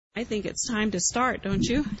I think it's time to start, don't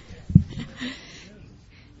you?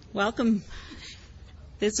 Welcome.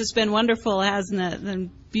 This has been wonderful, hasn't it? And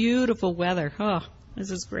beautiful weather. Oh,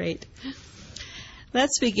 this is great.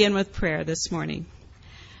 Let's begin with prayer this morning.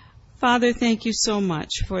 Father, thank you so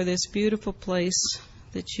much for this beautiful place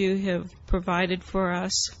that you have provided for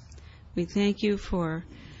us. We thank you for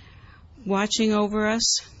watching over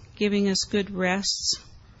us, giving us good rests.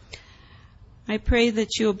 I pray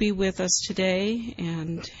that you'll be with us today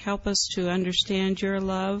and help us to understand your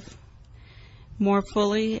love more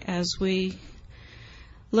fully as we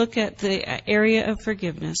look at the area of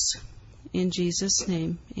forgiveness. In Jesus'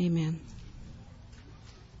 name, amen.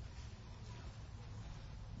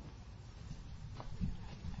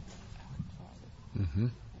 Mm-hmm.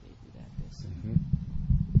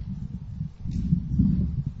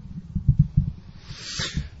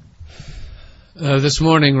 This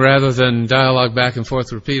morning, rather than dialogue back and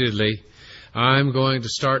forth repeatedly, I'm going to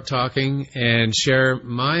start talking and share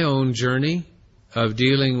my own journey of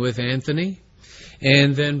dealing with Anthony,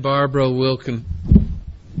 and then Barbara will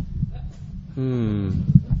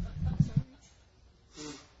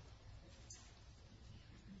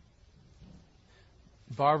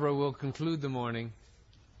Barbara will conclude the morning.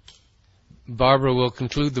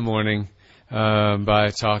 By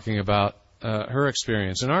talking about her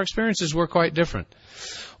experience. And our experiences were quite different.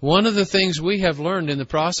 One of the things we have learned in the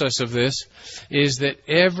process of this is that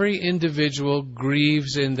every individual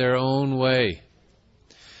grieves in their own way.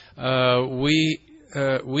 We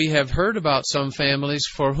have heard about some families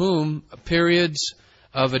for whom periods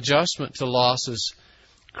of adjustment to losses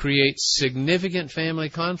create significant family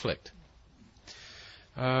conflict.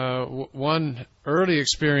 One early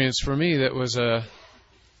experience for me that was a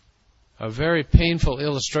very painful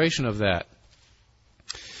illustration of that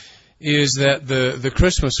is that the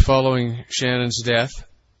Christmas following Shannon's death,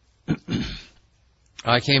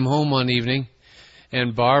 I came home one evening,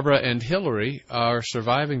 and Barbara and Hillary, our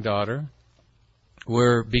surviving daughter,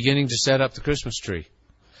 were beginning to set up the Christmas tree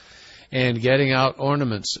and getting out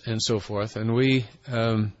ornaments and so forth. And we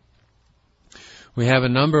have a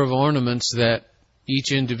number of ornaments that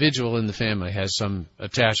each individual in the family has some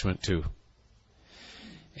attachment to.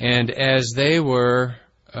 And as they were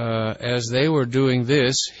doing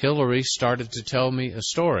this, Hillary started to tell me a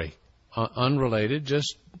story, unrelated,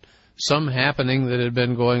 just some happening that had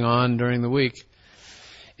been going on during the week.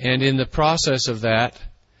 And in the process of that,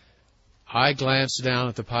 I glanced down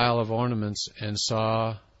at the pile of ornaments and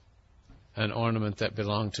saw an ornament that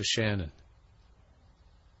belonged to Shannon.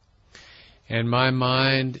 And my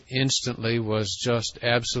mind instantly was just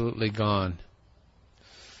absolutely gone.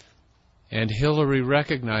 And Hillary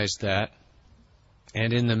recognized that,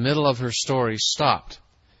 and in the middle of her story stopped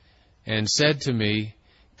and said to me,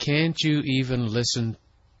 "Can't you even listen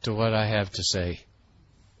to what I have to say?"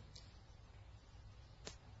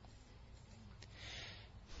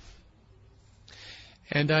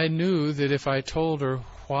 And I knew that if I told her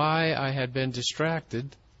why I had been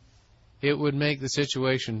distracted, it would make the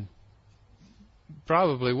situation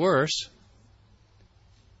probably worse.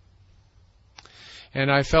 And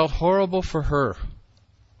I felt horrible for her,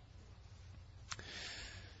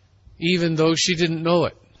 even though she didn't know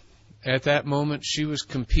it. At that moment, she was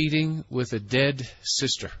competing with a dead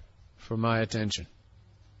sister for my attention.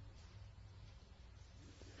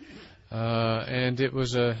 And it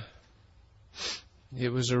was a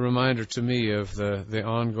reminder to me of the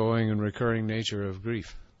ongoing and recurring nature of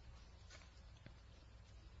grief.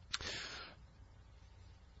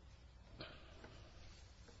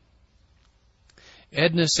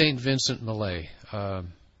 Edna St. Vincent Millay,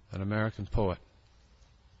 an American poet,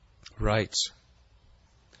 writes,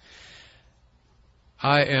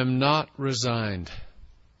 "I am not resigned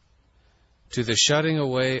to the shutting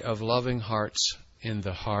away of loving hearts in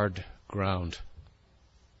the hard ground.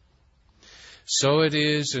 So it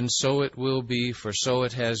is, and so it will be, for so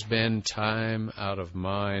it has been time out of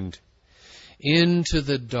mind. Into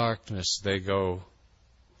the darkness they go,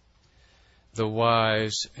 the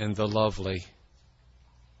wise and the lovely.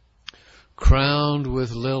 Crowned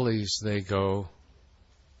with lilies they go,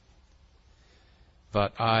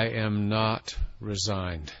 but I am not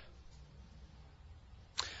resigned.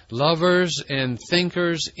 Lovers and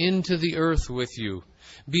thinkers, into the earth with you.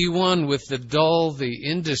 Be one with the dull, the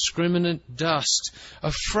indiscriminate dust,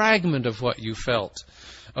 a fragment of what you felt,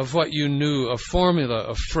 of what you knew, a formula,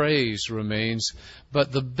 a phrase remains,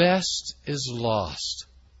 but the best is lost.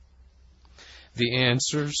 The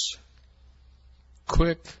answers,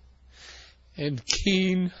 quick and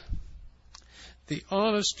keen, the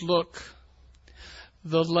honest look,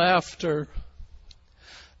 the laughter,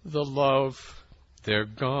 the love, they're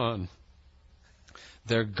gone.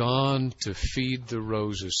 They're gone to feed the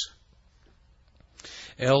roses.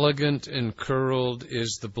 Elegant and curled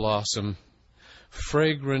is the blossom.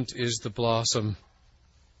 Fragrant is the blossom.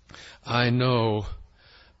 I know,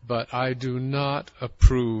 but I do not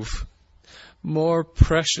approve. More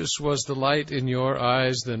precious was the light in your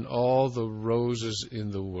eyes than all the roses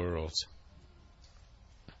in the world.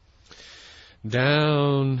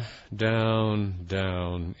 Down, down,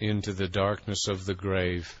 down into the darkness of the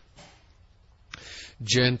grave.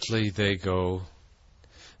 Gently they go,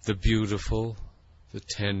 the beautiful, the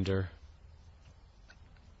tender,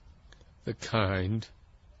 the kind.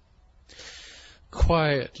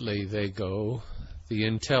 Quietly they go, the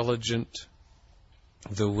intelligent,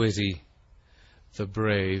 the witty, the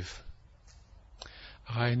brave.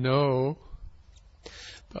 I know,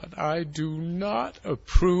 but I do not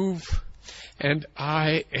approve, and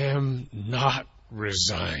I am not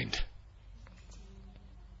resigned.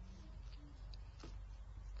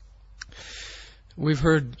 We've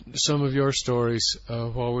heard some of your stories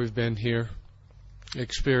while we've been here,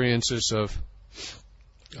 experiences of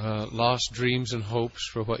lost dreams and hopes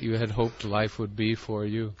for what you had hoped life would be for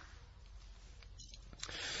you,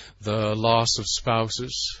 the loss of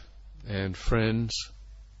spouses and friends,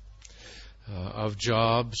 of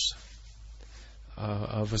jobs,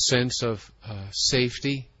 of a sense of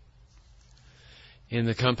safety in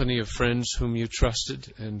the company of friends whom you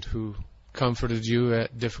trusted and who comforted you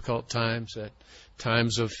at difficult times, at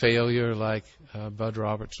times of failure like Bud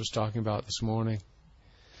Roberts was talking about this morning.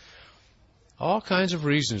 All kinds of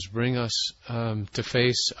reasons bring us to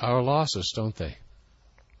face our losses, don't they?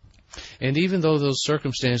 And even though those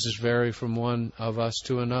circumstances vary from one of us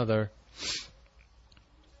to another,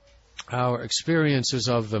 our experiences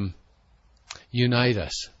of them unite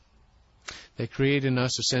us. They create in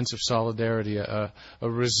us a sense of solidarity, a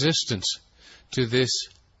resistance to this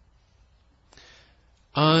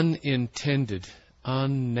unintended,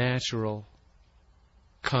 unnatural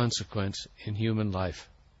consequence in human life.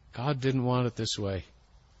 God didn't want it this way.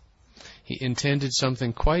 He intended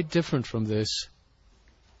something quite different from this.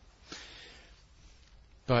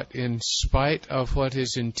 But in spite of what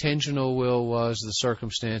His intentional will was, the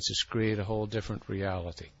circumstances create a whole different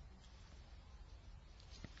reality.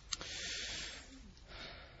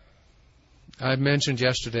 I mentioned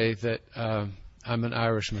yesterday that I'm an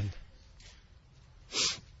Irishman.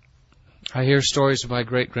 I hear stories of my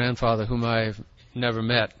great-grandfather, whom I've never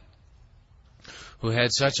met, who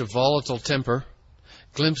had such a volatile temper,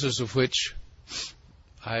 glimpses of which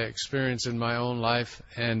I experience in my own life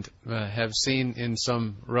and have seen in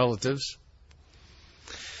some relatives.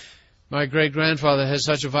 My great-grandfather had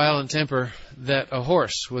such a violent temper that a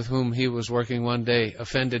horse with whom he was working one day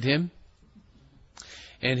offended him,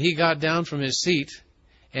 and he got down from his seat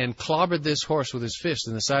and clobbered this horse with his fist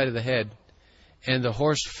in the side of the head, and the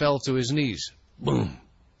horse fell to his knees. Boom!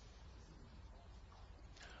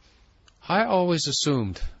 I always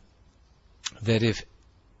assumed that if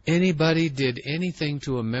anybody did anything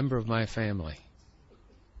to a member of my family,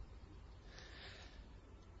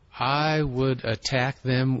 I would attack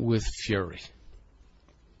them with fury.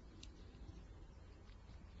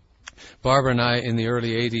 Barbara and I, in the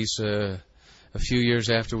early 80s, a few years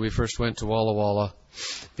after we first went to Walla Walla,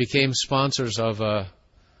 became sponsors of a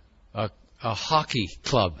hockey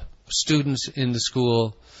club. Students in the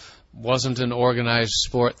school, wasn't an organized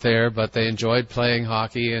sport there, but they enjoyed playing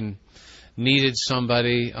hockey and needed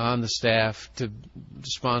somebody on the staff to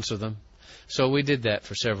sponsor them. So we did that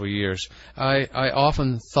for several years. I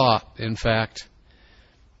often thought, in fact,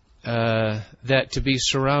 that to be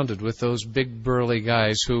surrounded with those big burly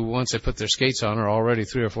guys who, once they put their skates on, are already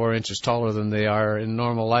 3 or 4 inches taller than they are in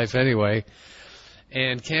normal life anyway,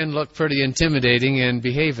 and can look pretty intimidating and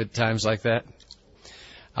behave at times like that.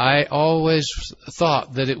 I always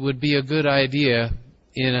thought that it would be a good idea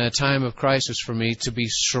in a time of crisis for me to be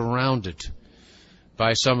surrounded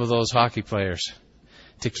by some of those hockey players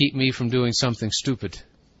to keep me from doing something stupid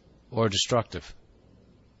or destructive.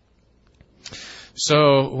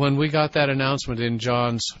 So when we got that announcement in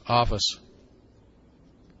John's office,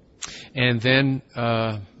 and then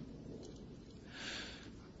a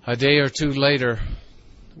day or two later,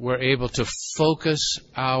 we're able to focus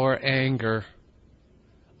our anger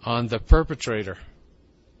on the perpetrator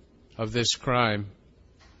of this crime,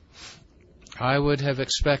 I would have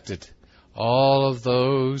expected all of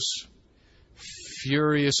those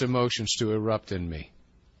furious emotions to erupt in me.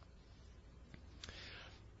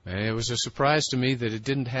 And it was a surprise to me that it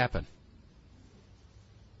didn't happen.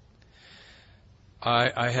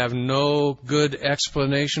 I have no good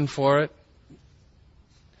explanation for it,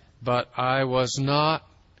 but I was not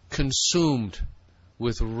consumed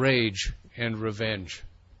with rage and revenge.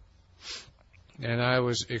 And I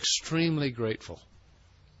was extremely grateful.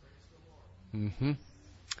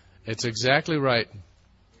 It's exactly right.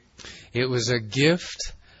 It was a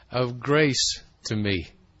gift of grace to me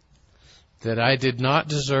that I did not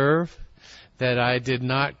deserve, that I did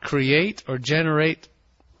not create or generate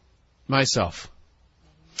myself.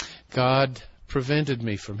 God prevented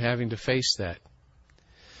me from having to face that.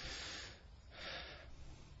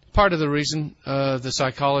 Part of the reason the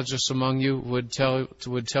psychologists among you would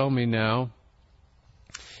tell me now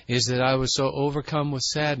is that I was so overcome with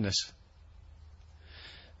sadness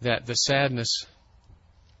that the sadness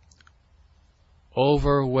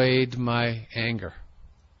overweighed my anger.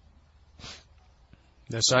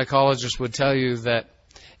 The psychologists would tell you that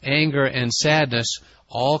anger and sadness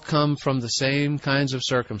all come from the same kinds of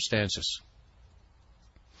circumstances.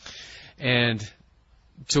 And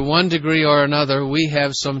to one degree or another, we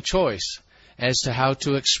have some choice as to how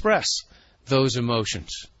to express those emotions,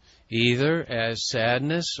 either as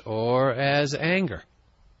sadness or as anger.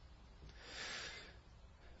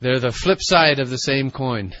 They're the flip side of the same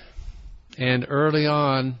coin. And early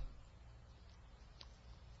on,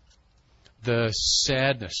 the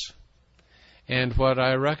sadness and what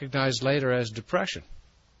I recognized later as depression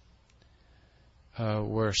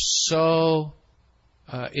were so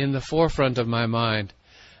in the forefront of my mind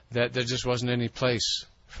that there just wasn't any place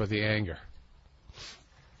for the anger.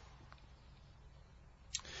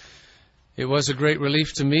 It was a great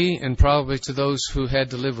relief to me and probably to those who had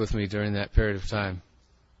to live with me during that period of time.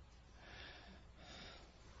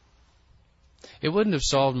 It wouldn't have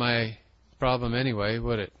solved my problem anyway,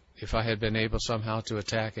 would it, if I had been able somehow to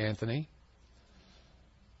attack Anthony?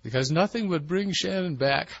 Because nothing would bring Shannon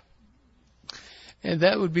back. And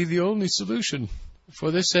that would be the only solution for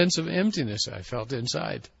this sense of emptiness I felt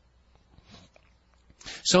inside.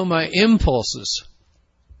 So my impulses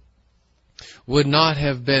would not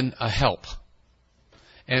have been a help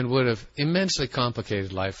and would have immensely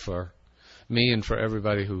complicated life for me and for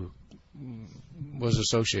everybody who was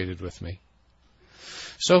associated with me.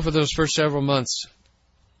 So for those first several months,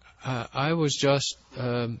 I was just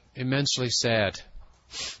immensely sad.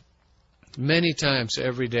 Many times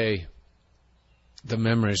every day, the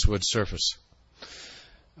memories would surface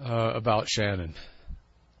about Shannon.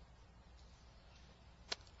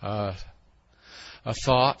 A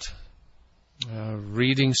thought,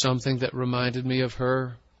 reading something that reminded me of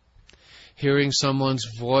her, hearing someone's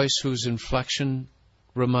voice whose inflection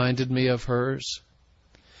reminded me of hers,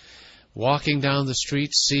 walking down the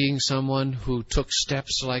street, seeing someone who took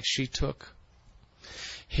steps like she took,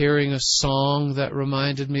 hearing a song that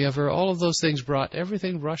reminded me of her. All of those things brought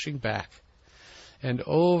everything rushing back. And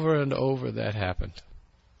over that happened.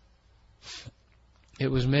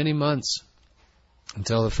 It was many months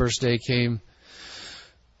until the first day came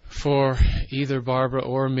for either Barbara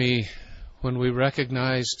or me when we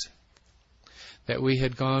recognized that we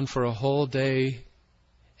had gone for a whole day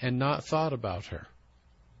and not thought about her.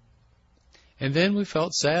 And then we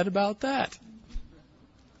felt sad about that.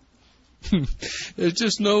 There's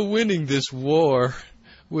just no winning this war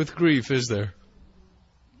with grief, is there?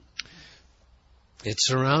 It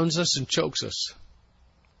surrounds us and chokes us.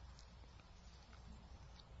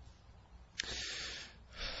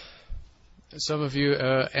 Some of you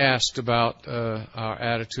asked about our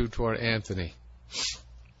attitude toward Anthony.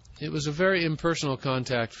 It was a very impersonal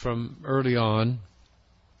contact from early on.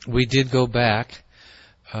 We did go back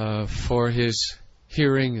for his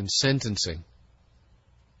hearing and sentencing.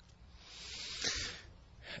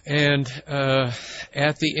 And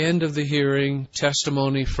at the end of the hearing,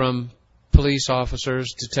 testimony from police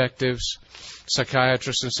officers, detectives,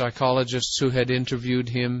 psychiatrists, and psychologists who had interviewed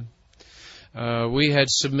him. We had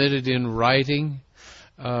submitted in writing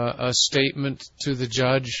a statement to the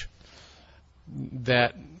judge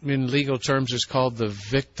that in legal terms is called the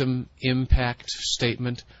victim impact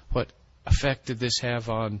statement. What effect did this have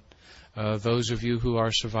on those of you who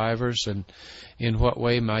are survivors, and in what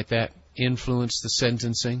way might that influence the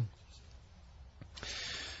sentencing?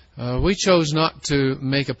 We chose not to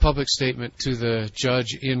make a public statement to the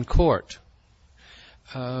judge in court.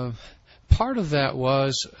 Part of that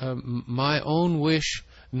was my own wish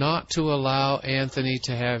not to allow Anthony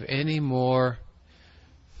to have any more,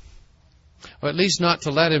 or at least not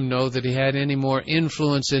to let him know that he had any more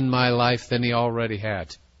influence in my life than he already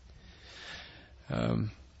had.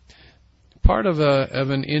 Part of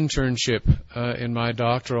an internship in my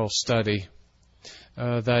doctoral study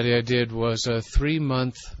that I did was a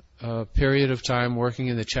 3-month period of time working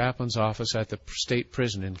in the chaplain's office at the state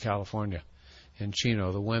prison in California, in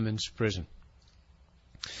Chino, the women's prison.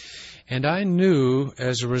 And I knew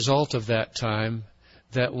as a result of that time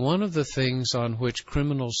that one of the things on which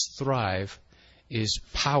criminals thrive is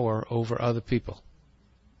power over other people.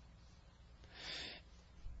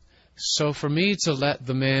 So for me to let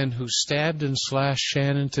the man who stabbed and slashed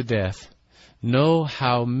Shannon to death know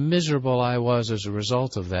how miserable I was as a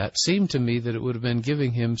result of that seemed to me that it would have been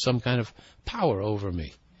giving him some kind of power over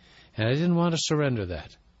me. And I didn't want to surrender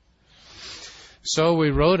that. So we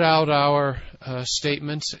wrote out our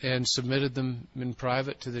statements and submitted them in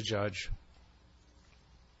private to the judge.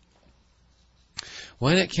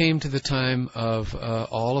 When it came to the time of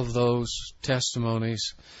all of those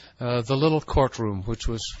testimonies, the little courtroom, which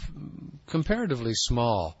was comparatively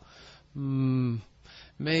small,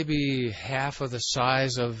 maybe half of the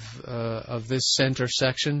size of this center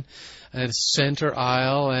section, a center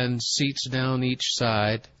aisle and seats down each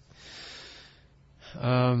side.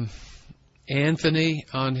 Anthony,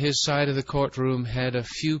 on his side of the courtroom, had a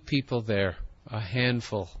few people there, a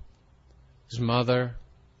handful. His mother,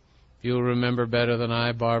 you'll remember better than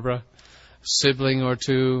I, Barbara, a sibling or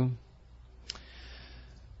two.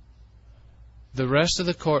 The rest of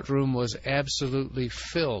the courtroom was absolutely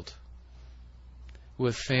filled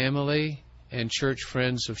with family and church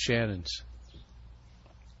friends of Shannon's.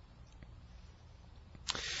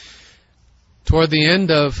 Toward the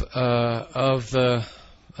end of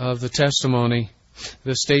the testimony,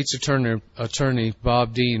 the state's attorney,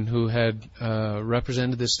 Bob Dean, who had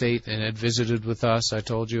represented the state and had visited with us, I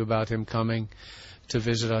told you about him coming to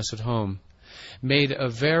visit us at home, made a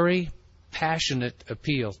very passionate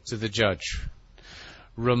appeal to the judge,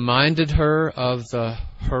 reminded her of the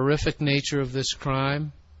horrific nature of this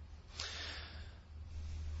crime,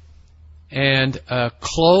 and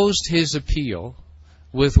closed his appeal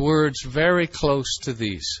with words very close to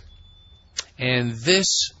these. And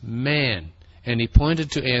this man, and he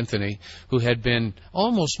pointed to Anthony, who had been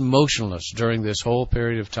almost motionless during this whole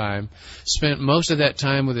period of time, spent most of that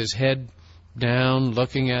time with his head down,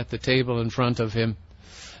 looking at the table in front of him,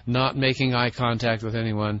 not making eye contact with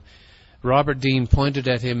anyone. Robert Dean pointed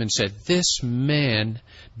at him and said, "This man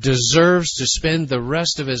deserves to spend the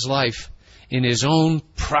rest of his life in his own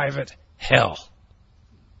private hell."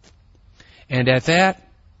 And at that,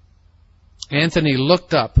 Anthony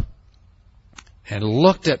looked up and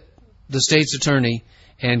looked at the state's attorney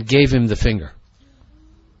and gave him the finger.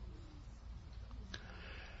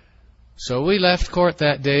 So we left court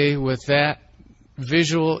that day with that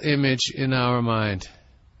visual image in our mind.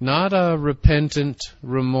 Not a repentant,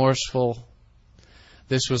 remorseful,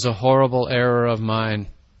 this was a horrible error of mine,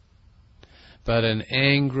 but an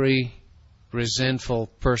angry, resentful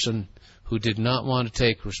person who did not want to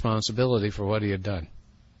take responsibility for what he had done.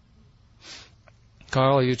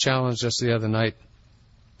 Carl, you challenged us the other night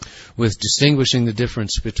with distinguishing the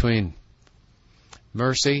difference between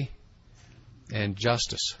mercy and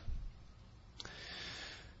justice.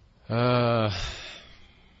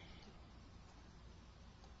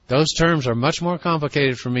 Those terms are much more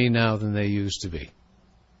complicated for me now than they used to be.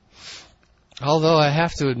 Although I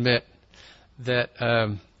have to admit that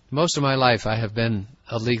most of my life I have been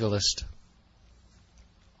a legalist.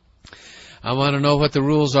 I want to know what the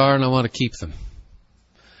rules are and I want to keep them.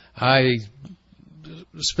 I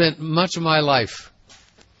spent much of my life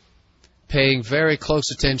paying very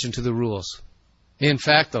close attention to the rules. In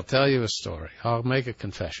fact, I'll tell you a story. I'll make a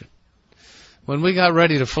confession. When we got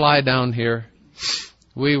ready to fly down here,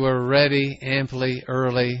 we were ready amply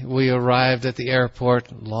early. We arrived at the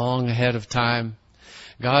airport long ahead of time,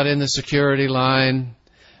 got in the security line.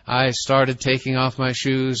 I started taking off my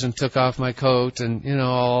shoes and took off my coat and,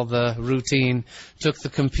 all the routine. Took the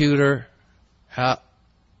computer out,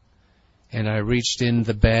 and I reached in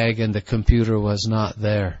the bag and the computer was not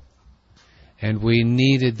there. And we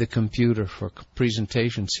needed the computer for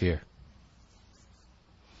presentations here.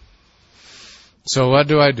 So what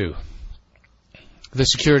do? The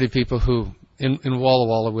security people who, in Walla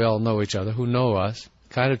Walla, we all know each other, who know us,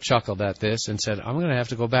 kind of chuckled at this and said, "I'm going to have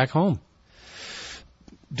to go back home.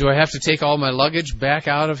 Do I have to take all my luggage back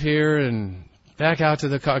out of here and back out to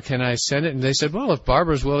the car? Can I send it?" And they said, "Well, if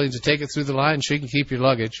Barbara's willing to take it through the line, she can keep your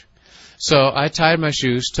luggage." So I tied my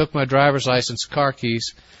shoes, took my driver's license, car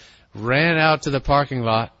keys, ran out to the parking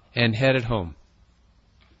lot, and headed home.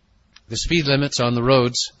 The speed limits on the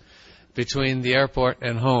roads between the airport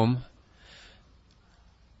and home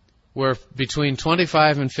were between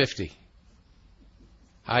 25 and 50.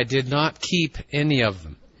 I did not keep any of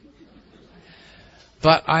them.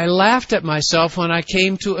 But I laughed at myself when I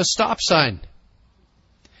came to a stop sign,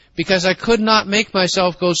 because I could not make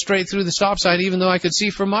myself go straight through the stop sign even though I could see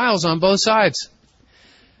for miles on both sides.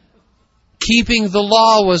 Keeping the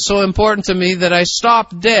law was so important to me that I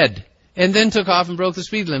stopped dead and then took off and broke the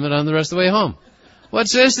speed limit on the rest of the way home. What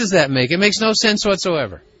sense does that make? It makes no sense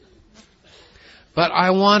whatsoever. But I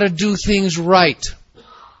want to do things right.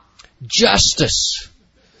 Justice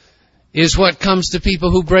is what comes to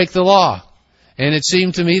people who break the law. And it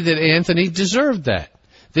seemed to me that Anthony deserved that.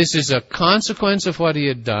 This is a consequence of what he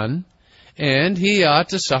had done, and he ought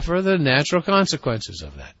to suffer the natural consequences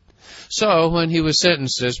of that. So when he was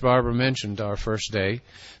sentenced, as Barbara mentioned our first day,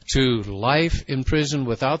 to life in prison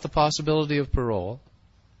without the possibility of parole,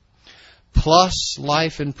 plus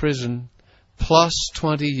life in prison, plus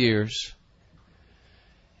 20 years,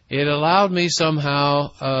 it allowed me somehow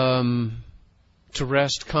to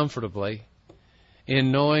rest comfortably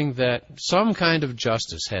in knowing that some kind of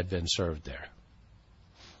justice had been served there.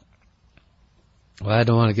 Well, I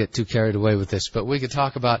don't want to get too carried away with this, but we could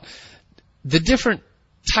talk about the different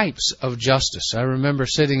types of justice. I remember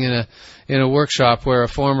sitting in a workshop where a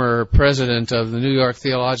former president of the New York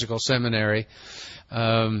Theological Seminary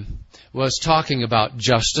was talking about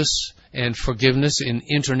justice and forgiveness in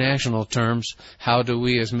international terms. How do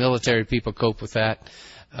we as military people cope with that,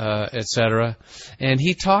 etc. And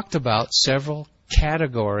he talked about several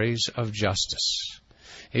categories of justice.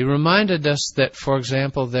 He reminded us that, for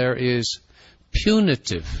example, there is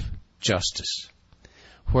punitive justice,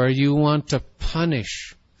 where you want to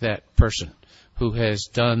punish that person who has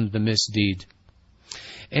done the misdeed.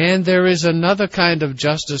 And there is another kind of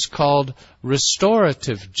justice called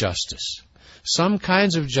restorative justice. Some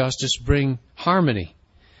kinds of justice bring harmony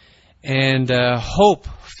and hope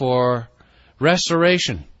for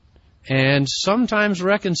restoration and sometimes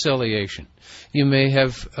reconciliation. You may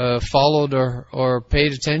have followed or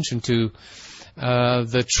paid attention to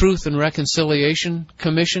the Truth and Reconciliation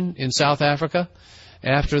Commission in South Africa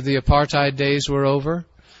after the apartheid days were over,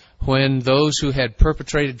 when those who had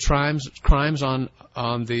perpetrated crimes on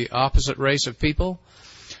the opposite race of people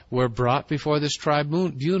were brought before this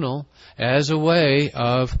tribunal as a way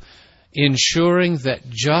of ensuring that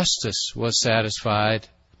justice was satisfied,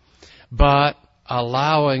 but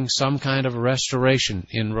allowing some kind of restoration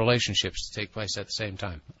in relationships to take place at the same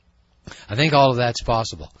time. I think all of that's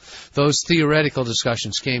possible. Those theoretical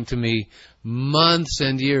discussions came to me months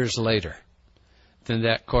and years later than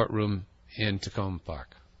that courtroom in Tacoma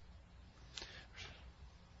Park.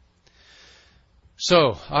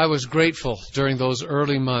 So I was grateful during those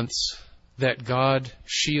early months that God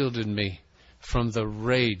shielded me from the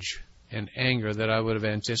rage and anger that I would have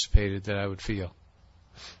anticipated that I would feel.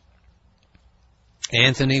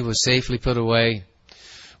 Anthony was safely put away.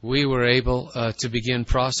 We were able to begin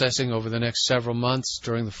processing over the next several months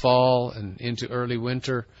during the fall and into early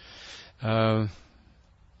winter our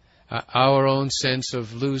own sense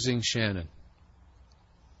of losing Shannon.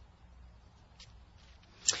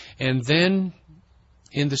 And then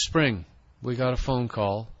in the spring, we got a phone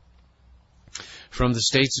call from the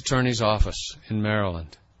state's attorney's office in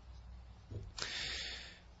Maryland.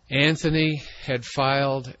 Anthony had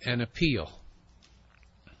filed an appeal.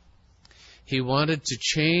 He wanted to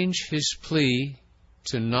change his plea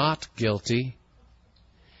to not guilty,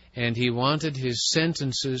 and he wanted his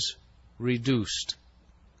sentences reduced.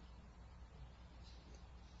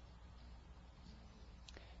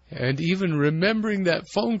 And even remembering that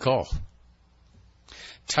phone call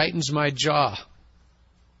tightens my jaw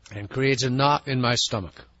and creates a knot in my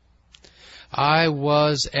stomach. I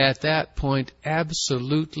was at that point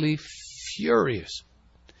absolutely furious.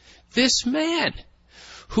 This man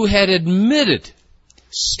who had admitted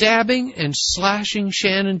stabbing and slashing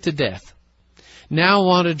Shannon to death now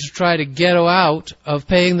wanted to try to get out of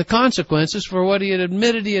paying the consequences for what he had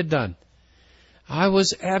admitted he had done. I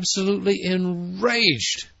was absolutely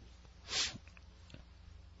enraged.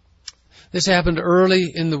 This happened early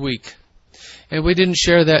in the week, and we didn't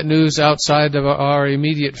share that news outside of our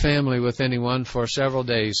immediate family with anyone for several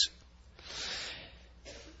days.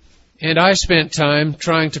 And I spent time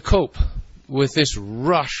trying to cope with this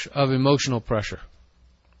rush of emotional pressure.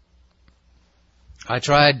 I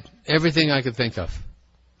tried everything I could think of.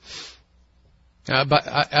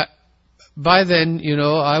 By then,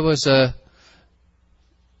 I was a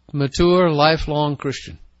mature, lifelong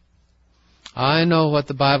Christian. I know what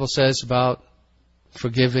the Bible says about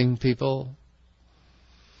forgiving people.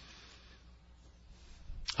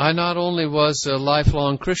 I not only was a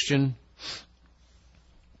lifelong Christian,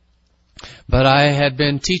 but I had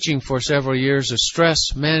been teaching for several years a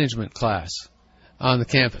stress management class on the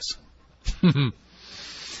campus.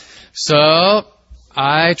 So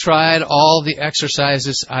I tried all the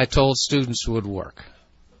exercises I told students would work.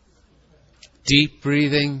 Deep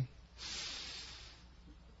breathing.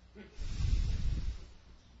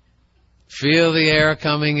 Feel the air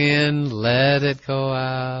coming in, let it go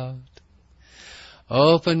out.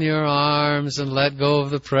 open your arms and let go of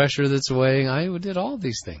the pressure that's weighing. I did all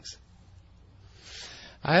these things.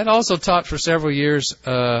 I had also taught for several years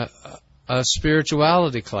a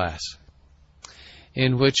spirituality class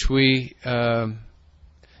in which we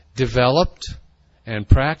developed and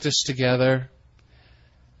practiced together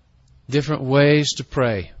different ways to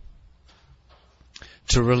pray,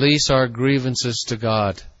 to release our grievances to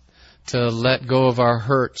God, to let go of our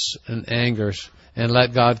hurts and angers and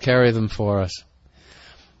let God carry them for us.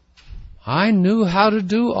 I knew how to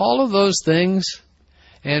do all of those things,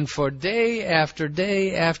 and for day after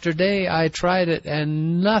day after day I tried it,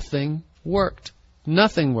 and nothing worked.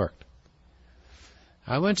 Nothing worked.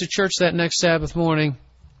 I went to church that next Sabbath morning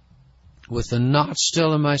with the knot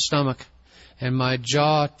still in my stomach and my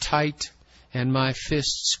jaw tight and my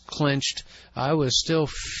fists clenched. I was still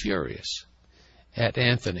furious at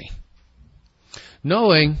Anthony,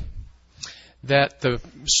 knowing that the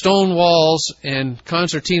stone walls and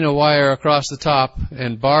concertina wire across the top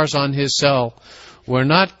and bars on his cell were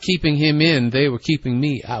not keeping him in, they were keeping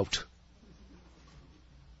me out.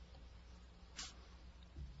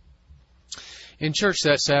 In church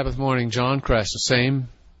that Sabbath morning, John Cress, the same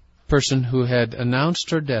person who had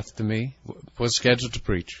announced her death to me, was scheduled to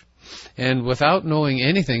preach. And without knowing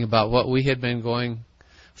anything about what we had been going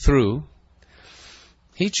through,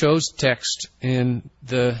 he chose text in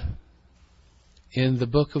the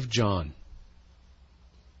book of John.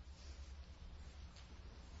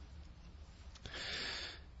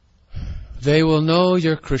 They will know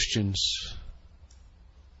you're Christians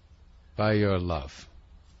by your love.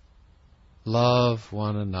 Love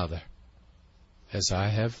one another as I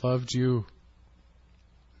have loved you.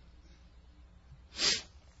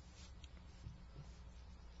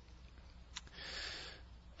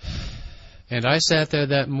 And I sat there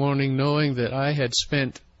that morning knowing that I had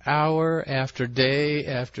spent hour after day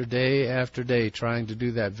after day after day trying to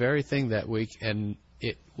do that very thing that week, and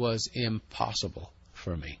it was impossible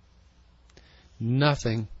for me.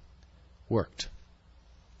 Nothing worked.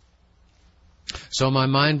 So my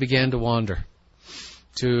mind began to wander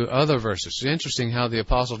to other verses. It's interesting how the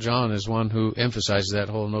Apostle John is one who emphasizes that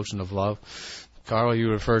whole notion of love. Carl, you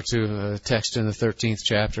refer to a text in the 13th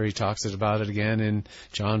chapter. He talks about it again in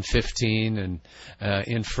John 15, and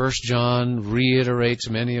in 1 John reiterates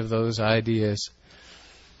many of those ideas.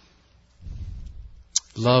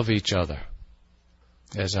 Love each other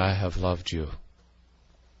as I have loved you.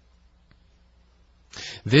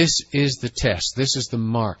 This is the test. This is the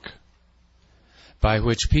mark by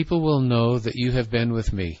which people will know that you have been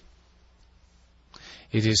with me.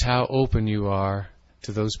 It is how open you are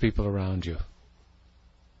to those people around you.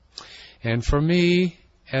 And for me,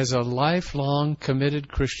 as a lifelong committed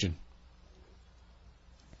Christian,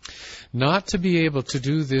 not to be able to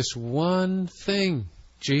do this one thing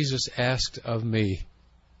Jesus asked of me,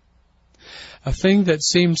 a thing that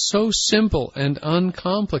seemed so simple and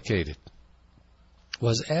uncomplicated,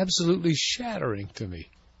 was absolutely shattering to me.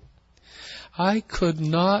 I could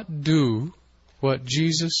not do what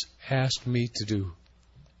Jesus asked me to do.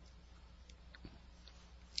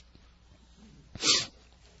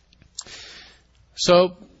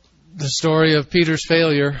 So, the story of Peter's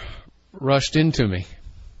failure rushed into me,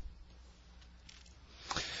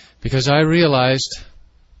 because I realized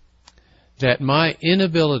that my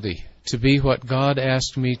inability to be what God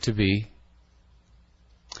asked me to be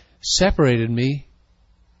separated me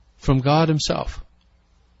from God Himself.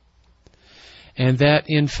 And that,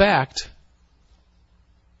 in fact,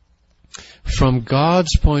 from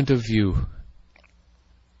God's point of view,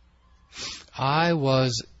 I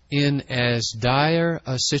was in as dire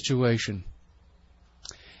a situation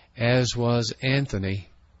as was Anthony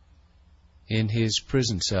in his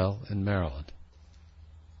prison cell in Maryland.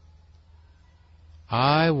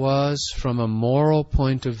 I was, from a moral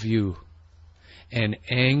point of view, an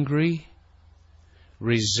angry,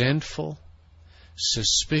 resentful,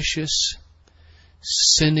 suspicious,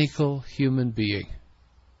 cynical human being.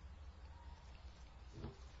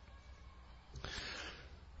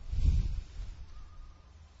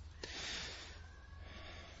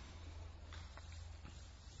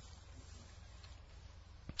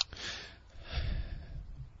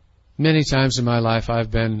 Many times in my life I've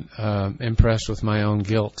been impressed with my own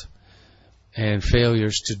guilt and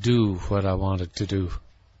failures to do what I wanted to do.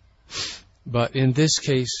 But in this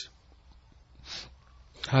case,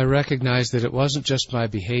 I recognized that it wasn't just my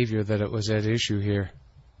behavior that it was at issue here.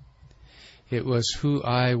 It was who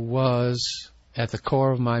I was at the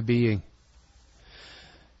core of my being.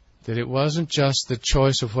 That it wasn't just the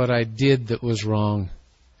choice of what I did that was wrong.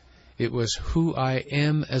 It was who I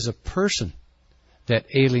am as a person that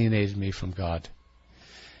alienated me from God.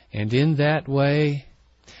 And in that way,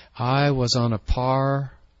 I was on a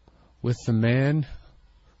par with the man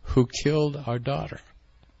who killed our daughter.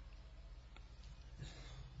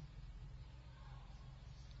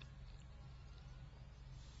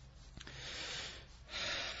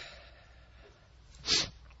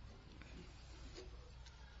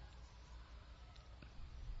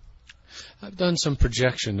 I've done some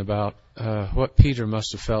projection about what Peter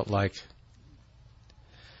must have felt like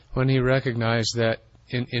when he recognized that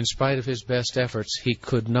in spite of his best efforts, he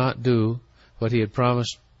could not do what he had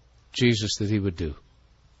promised Jesus that he would do,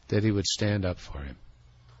 that he would stand up for him.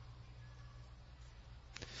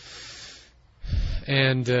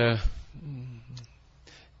 And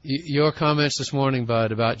your comments this morning,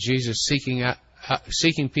 Bud, about Jesus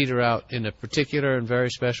seeking Peter out in a particular and very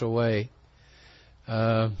special way,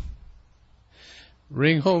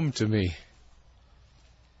 ring home to me.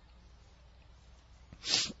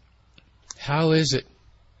 How is it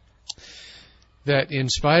that in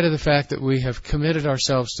spite of the fact that we have committed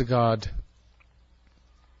ourselves to God,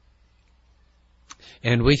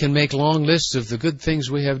 and we can make long lists of the good things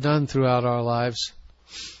we have done throughout our lives,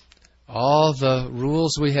 all the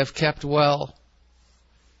rules we have kept well,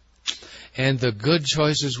 and the good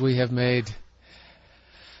choices we have made,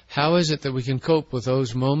 how is it that we can cope with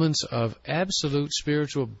those moments of absolute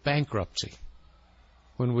spiritual bankruptcy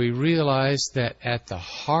when we realize that at the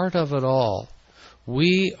heart of it all,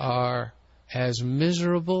 we are as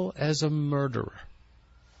miserable as a murderer?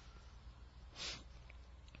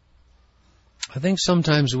 I think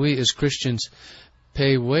sometimes we as Christians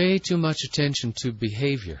pay way too much attention to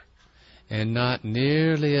behavior and not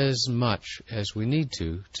nearly as much as we need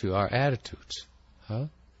to our attitudes. Huh?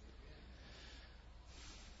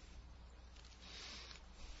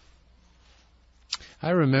 I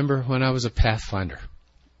remember when I was a Pathfinder.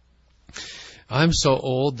 I'm so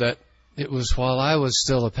old that it was while I was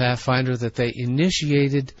still a Pathfinder that they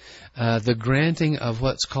initiated the granting of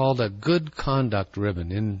what's called a Good Conduct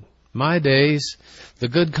Ribbon. In my days, the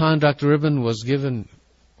Good Conduct Ribbon was given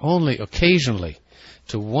only occasionally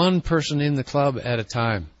to one person in the club at a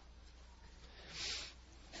time.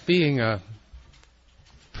 Being a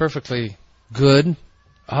perfectly good,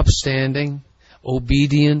 upstanding,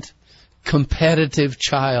 obedient, competitive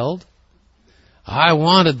child, I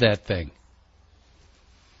wanted that thing.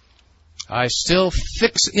 I still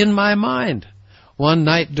fix in my mind one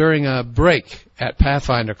night during a break at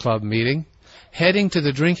Pathfinder Club meeting, heading to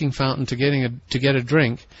the drinking fountain to get a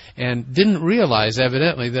drink, and didn't realize,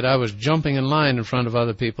 evidently, that I was jumping in line in front of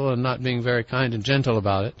other people and not being very kind and gentle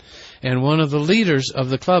about it. And one of the leaders of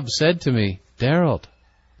the club said to me, "Daryl,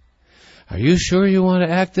 are you sure you want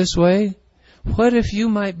to act this way? What if you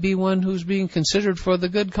might be one who's being considered for the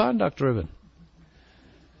Good Conduct Ribbon?"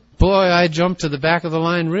 Boy, I jumped to the back of the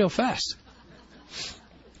line real fast.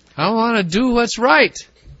 I want to do what's right.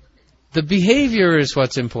 The behavior is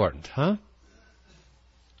what's important, huh?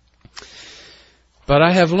 But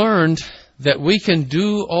I have learned that we can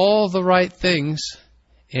do all the right things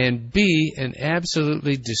and be an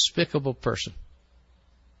absolutely despicable person.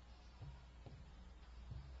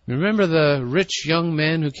 Remember the rich young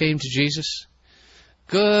man who came to Jesus?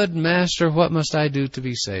 "Good master, what must I do to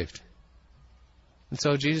be saved?" And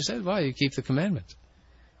so Jesus said, "Well, you keep the commandments."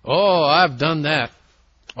 "Oh, I've done that.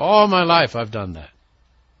 All my life I've done that."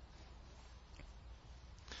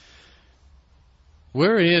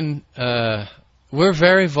 We're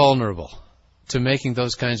very vulnerable to making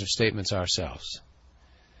those kinds of statements ourselves.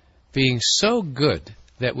 Being so good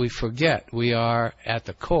that we forget we are, at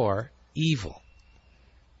the core, evil,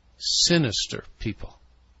 sinister people.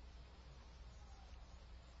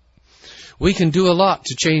 We can do a lot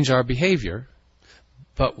to change our behavior,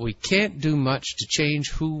 but we can't do much to change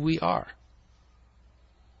who we are.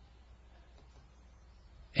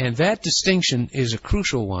 And that distinction is a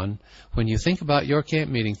crucial one when you think about your camp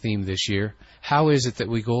meeting theme this year. How is it that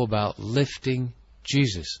we go about lifting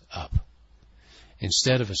Jesus up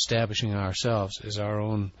instead of establishing ourselves as our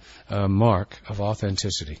own mark of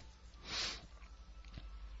authenticity?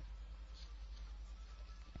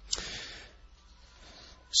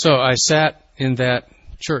 So I sat in that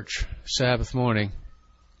church Sabbath morning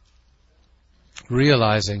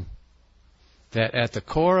realizing that at the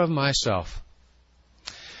core of myself,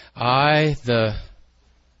 I, the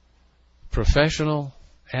professional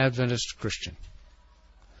Adventist Christian,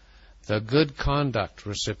 the good conduct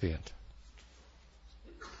recipient,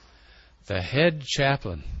 the head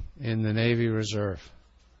chaplain in the Navy Reserve,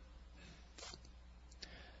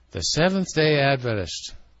 the Seventh-day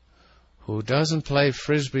Adventist who doesn't play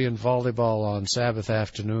frisbee and volleyball on Sabbath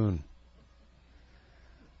afternoon,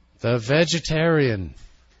 the vegetarian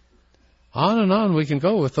On and on we can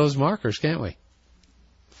go with those markers, can't we?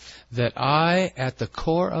 That I, at the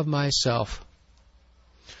core of myself,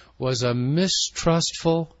 was a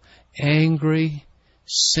mistrustful, angry,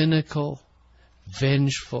 cynical,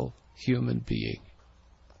 vengeful human being.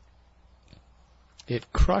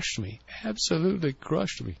 It crushed me, absolutely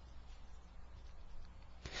crushed me.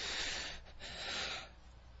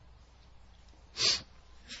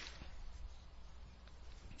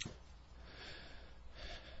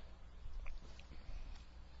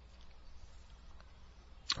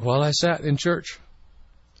 While I sat in church,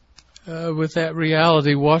 with that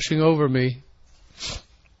reality washing over me,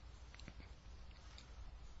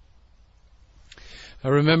 I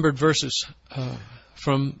remembered verses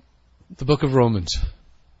from the book of Romans.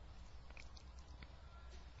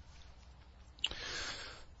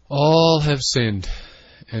 All have sinned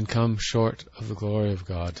and come short of the glory of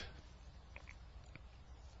God.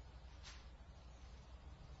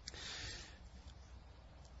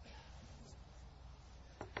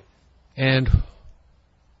 And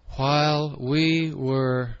while we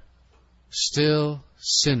were still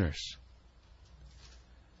sinners,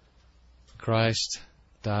 Christ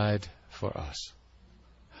died for us.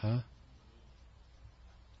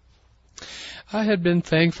 I had been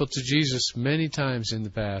thankful to Jesus many times in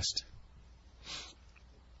the past,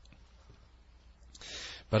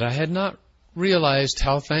 but I had not realized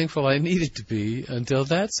how thankful I needed to be until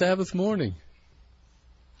that Sabbath morning.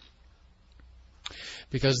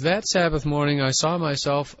 Because that Sabbath morning I saw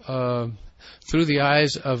myself through the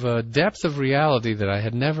eyes of a depth of reality that I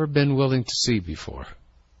had never been willing to see before.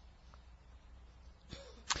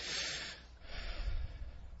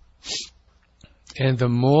 And the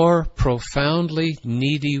more profoundly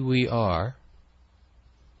needy we are,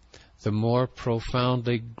 the more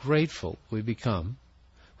profoundly grateful we become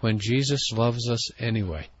when Jesus loves us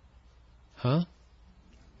anyway.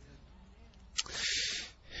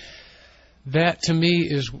 That to me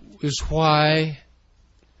is why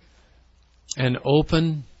an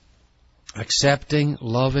open, accepting,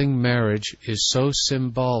 loving marriage is so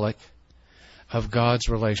symbolic of God's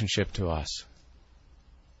relationship to us.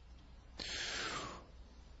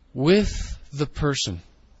 With the person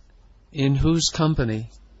in whose company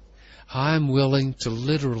I'm willing to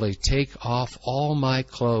literally take off all my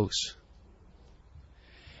clothes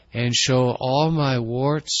and show all my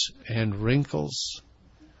warts and wrinkles,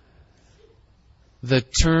 the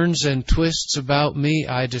turns and twists about me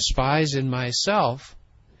I despise in myself,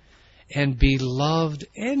 and be loved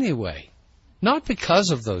anyway. Not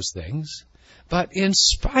because of those things, but in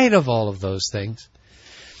spite of all of those things.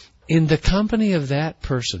 In the company of that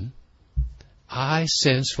person, I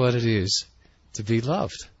sense what it is to be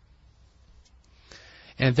loved.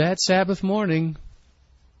 And that Sabbath morning,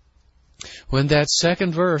 when that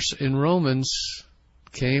second verse in Romans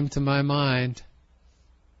came to my mind,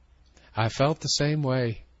 I felt the same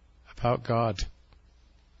way about God.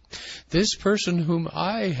 This person whom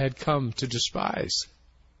I had come to despise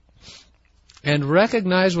and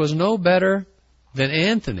recognize was no better than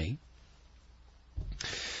Anthony,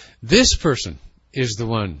 this person is the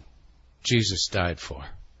one Jesus died for.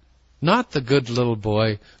 Not the good little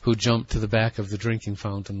boy who jumped to the back of the drinking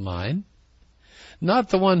fountain line. Not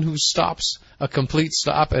the one who stops a complete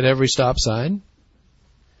stop at every stop sign.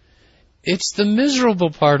 It's the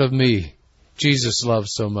miserable part of me Jesus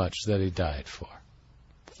loves so much that He died for.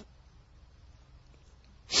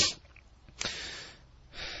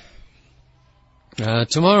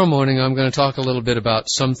 Tomorrow morning I'm going to talk a little bit about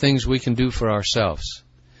some things we can do for ourselves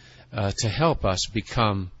to help us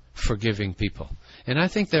become forgiving people. And I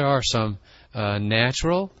think there are some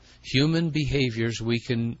natural human behaviors we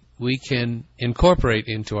can incorporate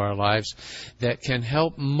into our lives that can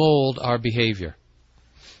help mold our behavior.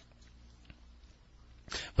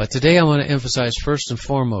 But today I want to emphasize first and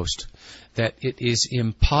foremost that it is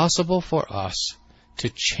impossible for us to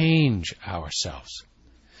change ourselves.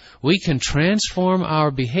 We can transform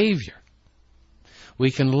our behavior.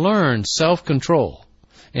 We can learn self-control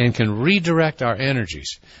and can redirect our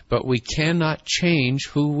energies, but we cannot change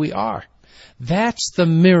who we are. That's the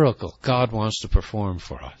miracle God wants to perform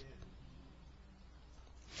for us.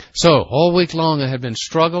 So, all week long I have been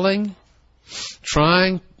struggling,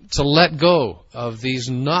 trying to let go of these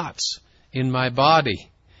knots in my body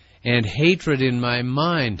and hatred in my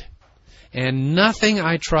mind, and nothing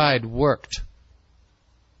I tried worked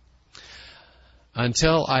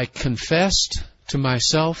until I confessed to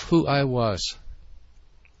myself who I was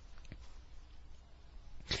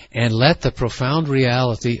and let the profound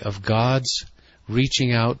reality of God's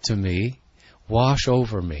reaching out to me wash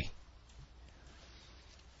over me.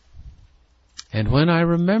 And when I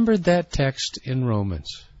remembered that text in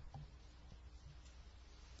Romans,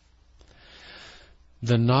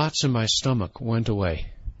 the knots in my stomach went away.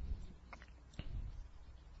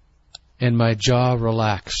 And my jaw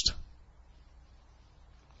relaxed.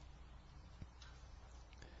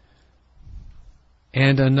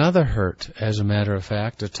 And another hurt, as a matter of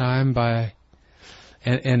fact, a time by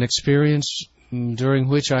an experience during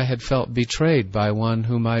which I had felt betrayed by one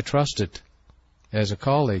whom I trusted as a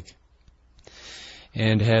colleague,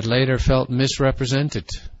 and had later felt misrepresented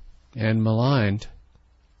and maligned,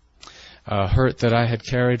 a hurt that I had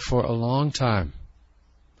carried for a long time,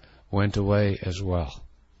 went away as well.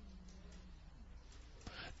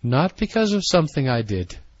 Not because of something I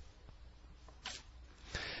did,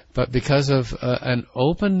 but because of an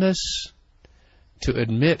openness to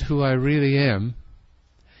admit who I really am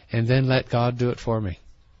and then let God do it for me.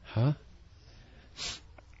 Huh?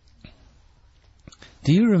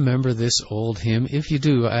 Do you remember this old hymn? If you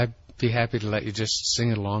do, I'd be happy to let you just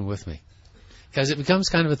sing it along with me, because it becomes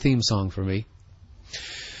kind of a theme song for me.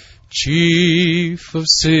 Chief of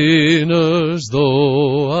sinners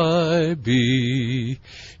though I be,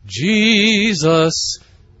 Jesus,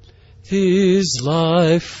 His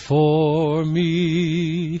life for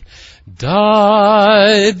me,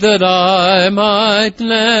 died that I might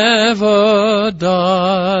never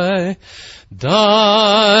die,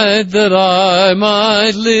 died that I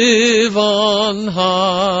might live on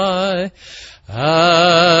high,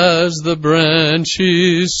 as the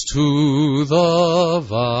branches to the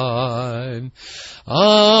vine.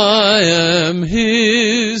 I am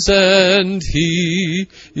His and He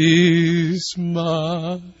is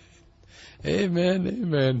mine. Amen,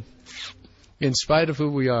 amen. In spite of who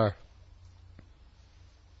we are,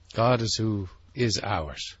 God is who is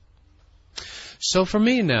ours. So for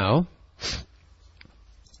me now,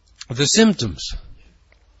 the symptoms,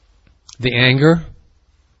 the anger,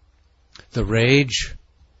 the rage,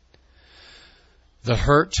 the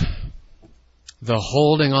hurt, the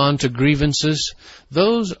holding on to grievances,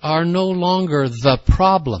 those are no longer the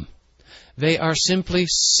problem. They are simply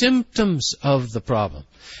symptoms of the problem.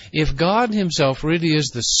 If God Himself really is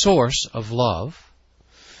the source of love,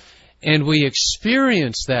 and we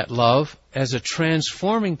experience that love as a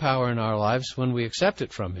transforming power in our lives when we accept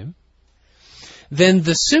it from Him, then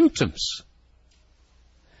the symptoms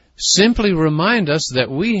simply remind us that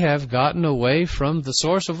we have gotten away from the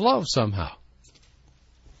source of love somehow.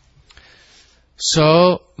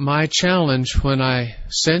 So my challenge when I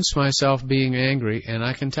sense myself being angry, and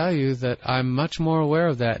I can tell you that I'm much more aware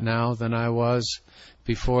of that now than I was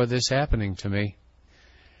before this happening to me.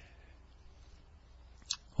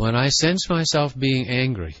 When I sense myself being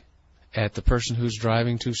angry at the person who's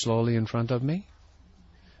driving too slowly in front of me,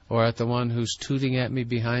 or at the one who's tooting at me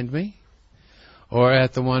behind me, or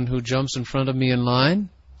at the one who jumps in front of me in line,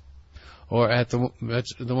 or at the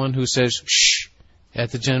one who says shh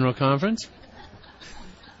at the general conference,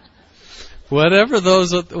 whatever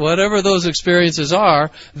those experiences are,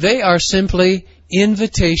 they are simply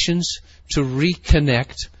invitations to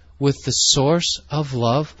reconnect with the source of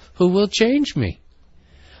love who will change me.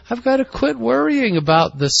 I've got to quit worrying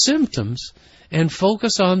about the symptoms and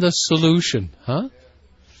focus on the solution, huh?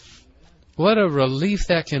 What a relief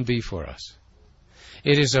that can be for us.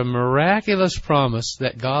 It is a miraculous promise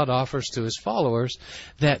that God offers to His followers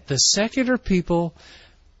that the secular people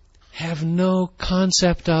have no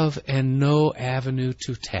concept of and no avenue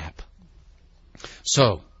to tap.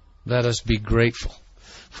 So, let us be grateful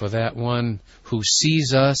for that one who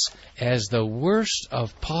sees us as the worst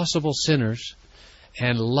of possible sinners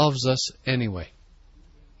and loves us anyway.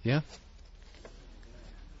 Yeah?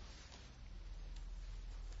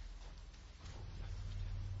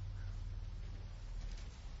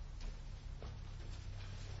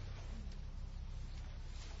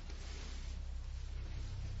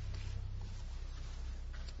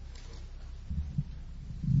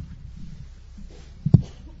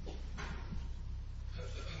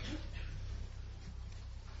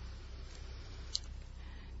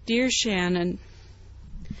 Dear Shannon,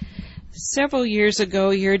 several years ago,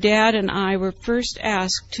 your dad and I were first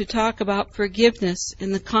asked to talk about forgiveness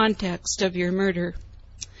in the context of your murder.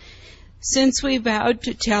 Since we vowed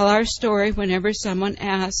to tell our story whenever someone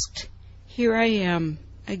asked, here I am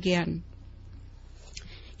again.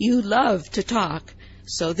 You love to talk,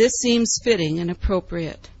 so this seems fitting and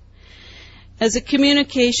appropriate. As a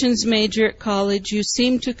communications major at college, you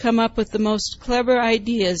seem to come up with the most clever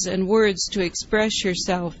ideas and words to express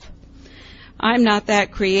yourself. I'm not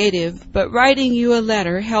that creative, but writing you a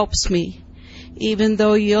letter helps me, even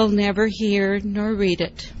though you'll never hear nor read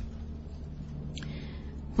it.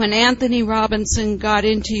 When Anthony Robinson got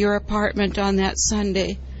into your apartment on that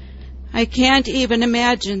Sunday, I can't even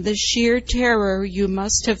imagine the sheer terror you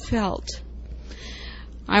must have felt.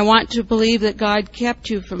 I want to believe that God kept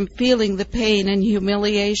you from feeling the pain and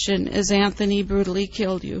humiliation as Anthony brutally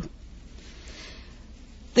killed you.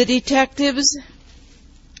 The detectives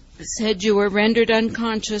said you were rendered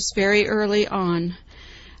unconscious very early on.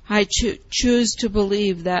 I choose to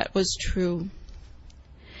believe that was true.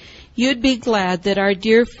 You'd be glad that our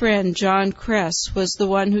dear friend John Kress was the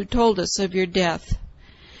one who told us of your death.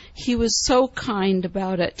 He was so kind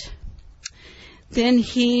about it. Then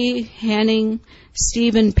he, Henning,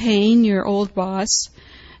 Stephen Payne, your old boss,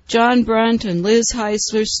 John Brunt, and Liz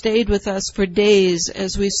Heisler stayed with us for days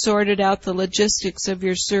as we sorted out the logistics of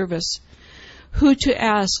your service. Who to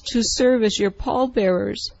ask to serve as your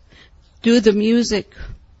pallbearers, do the music,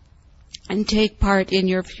 and take part in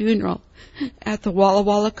your funeral at the Walla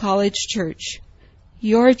Walla College Church,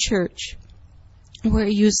 your church, where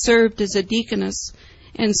you served as a deaconess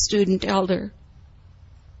and student elder.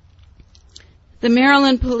 The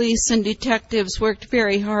Maryland police and detectives worked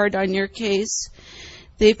very hard on your case.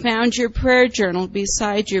 They found your prayer journal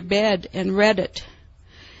beside your bed and read it.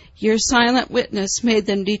 Your silent witness made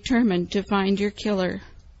them determined to find your killer.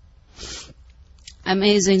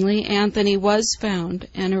 Amazingly, Anthony was found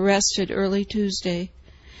and arrested early Tuesday.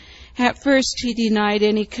 At first, he denied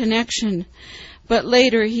any connection, but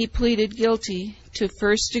later he pleaded guilty to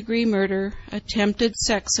first-degree murder, attempted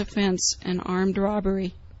sex offense, and armed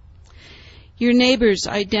robbery. Your neighbors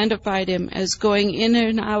identified him as going in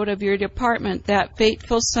and out of your apartment that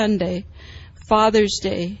fateful Sunday, Father's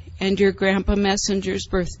Day, and your Grandpa Messenger's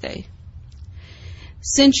birthday.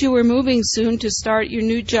 Since you were moving soon to start your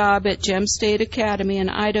new job at Gem State Academy in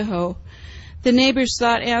Idaho, the neighbors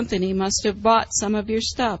thought Anthony must have bought some of your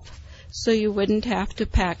stuff so you wouldn't have to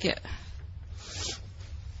pack it.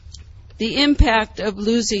 The impact of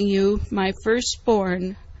losing you, my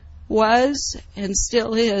firstborn, was and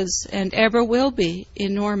still is and ever will be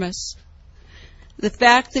enormous. The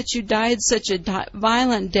fact that you died such a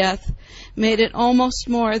violent death made it almost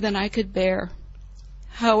more than I could bear.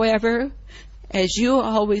 However, as you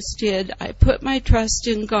always did, I put my trust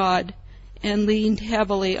in God and leaned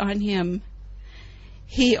heavily on Him.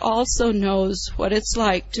 He also knows what it's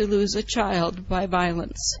like to lose a child by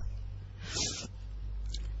violence.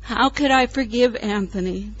 How could I forgive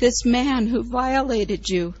Anthony, this man who violated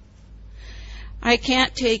you? I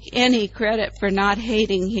can't take any credit for not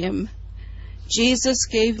hating him. Jesus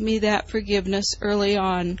gave me that forgiveness early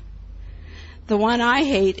on. The one I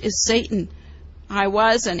hate is Satan. I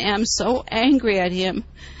was and am so angry at him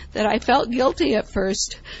that I felt guilty at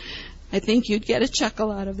first. I think you'd get a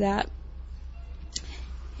chuckle out of that.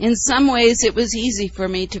 In some ways, it was easy for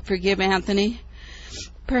me to forgive Anthony.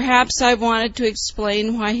 Perhaps I wanted to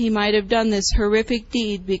explain why he might have done this horrific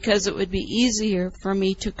deed because it would be easier for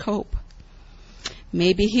me to cope.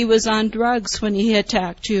 Maybe he was on drugs when he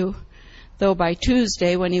attacked you, though by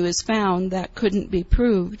Tuesday, when he was found, that couldn't be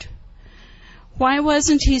proved. Why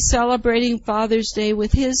wasn't he celebrating Father's Day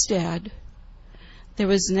with his dad? There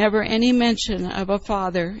was never any mention of a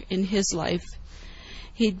father in his life.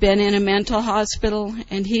 He'd been in a mental hospital,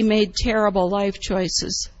 and he made terrible life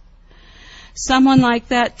choices. Someone like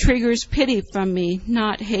that triggers pity from me,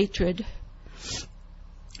 not hatred.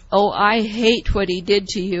 Oh, I hate what he did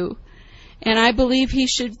to you, and I believe he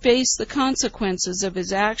should face the consequences of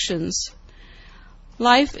his actions.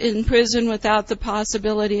 Life in prison without the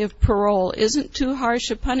possibility of parole isn't too harsh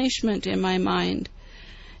a punishment in my mind.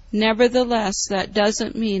 Nevertheless, that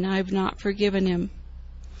doesn't mean I've not forgiven him.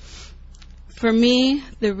 For me,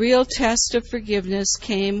 the real test of forgiveness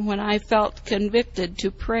came when I felt convicted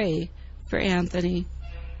to pray for Anthony.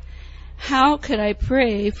 How could I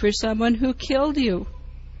pray for someone who killed you?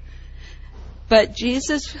 But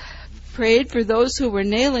Jesus prayed for those who were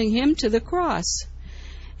nailing him to the cross.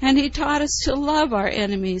 And he taught us to love our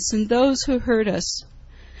enemies and those who hurt us.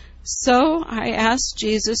 So I asked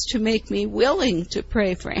Jesus to make me willing to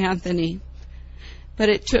pray for Anthony. But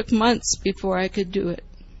it took months before I could do it.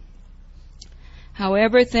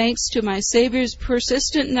 However, thanks to my Savior's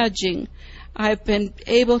persistent nudging, I've been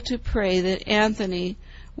able to pray that Anthony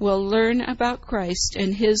will learn about Christ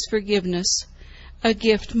and His forgiveness, a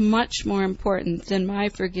gift much more important than my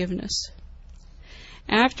forgiveness.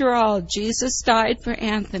 After all, Jesus died for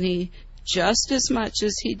Anthony just as much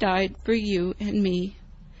as He died for you and me.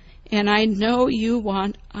 And I know you'd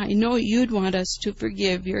want us to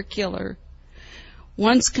forgive your killer.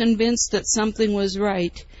 Once convinced that something was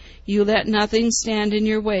right, you let nothing stand in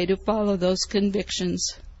your way to follow those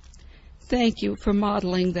convictions. Thank you for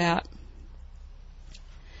modeling that.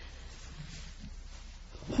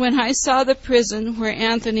 When I saw the prison where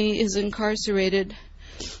Anthony is incarcerated,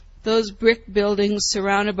 those brick buildings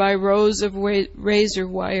surrounded by rows of razor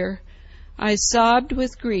wire, I sobbed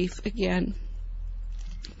with grief again.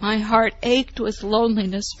 My heart ached with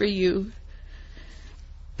loneliness for you.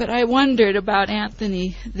 But I wondered about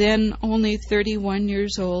Anthony, then only 31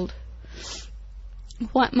 years old.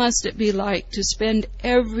 What must it be like to spend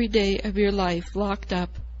every day of your life locked up?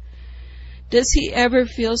 Does he ever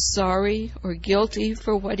feel sorry or guilty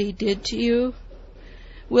for what he did to you?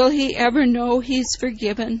 Will he ever know he's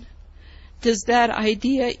forgiven? Does that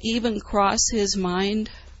idea even cross his mind?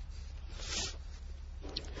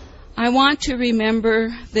 I want to remember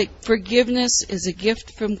that forgiveness is a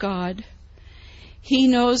gift from God. He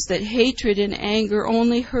knows that hatred and anger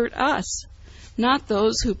only hurt us, not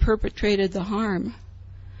those who perpetrated the harm.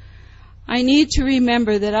 I need to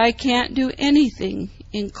remember that I can't do anything,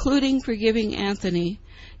 including forgiving Anthony,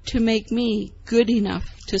 to make me good enough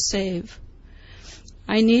to save.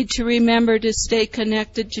 I need to remember to stay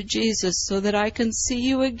connected to Jesus so that I can see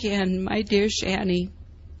you again, my dear Shani.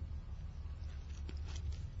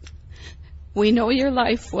 We know your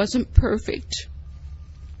life wasn't perfect,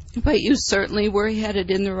 but you certainly were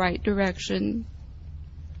headed in the right direction.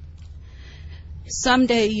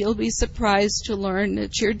 Someday you'll be surprised to learn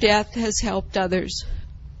that your death has helped others.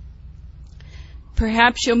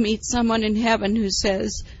 Perhaps you'll meet someone in heaven who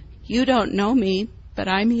says, "You don't know me, but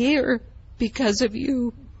I'm here because of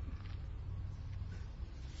you."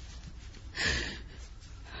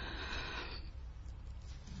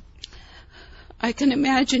 I can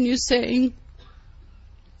imagine you saying,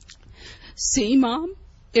 "See, Mom,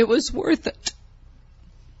 it was worth it."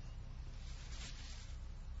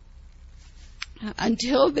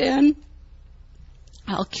 Until then,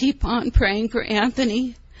 I'll keep on praying for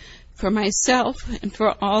Anthony, for myself, and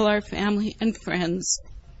for all our family and friends.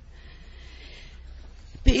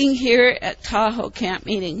 Being here at Tahoe Camp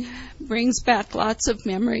Meeting brings back lots of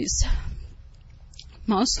memories,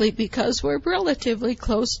 mostly because we're relatively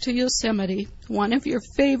close to Yosemite, one of your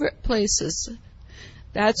favorite places.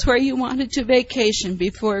 That's where you wanted to vacation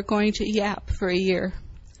before going to Yap for a year.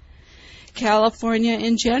 California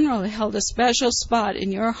in general held a special spot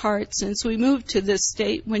in your heart since we moved to this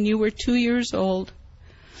state when you were 2 years old.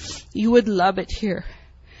 You would love it here.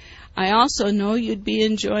 I also know you'd be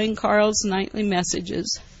enjoying Carl's nightly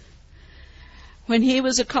messages. When he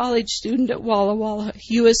was a college student at Walla Walla,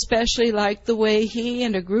 you especially liked the way he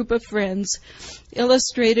and a group of friends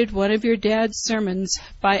illustrated one of your dad's sermons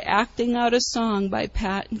by acting out a song by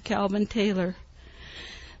Pat and Calvin Taylor.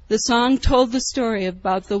 The song told the story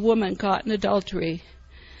about the woman caught in adultery,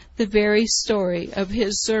 the very story of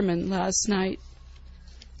his sermon last night.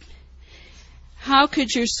 How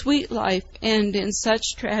could your sweet life end in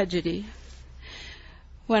such tragedy?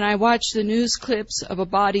 When I watch the news clips of a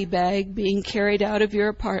body bag being carried out of your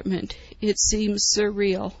apartment, it seems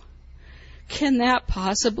surreal. Can that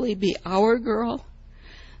possibly be our girl?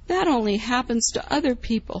 That only happens to other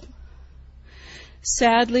people.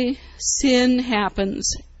 Sadly, sin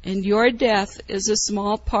happens, and your death is a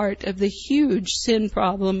small part of the huge sin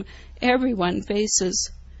problem everyone faces.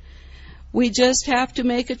 We just have to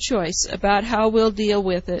make a choice about how we'll deal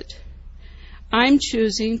with it. I'm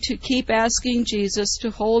choosing to keep asking Jesus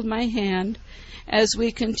to hold my hand as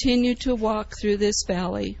we continue to walk through this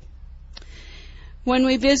valley. When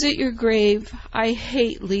we visit your grave, I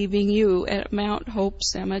hate leaving you at Mount Hope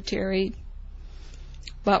Cemetery.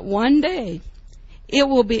 But one day, it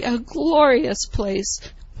will be a glorious place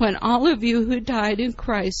when all of you who died in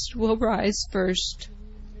Christ will rise first.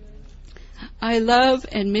 I love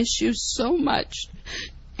and miss you so much,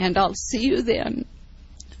 and I'll see you then,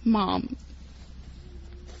 Mom.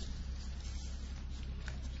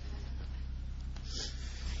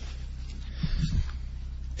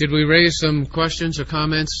 Did we raise some questions or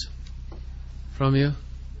comments from you?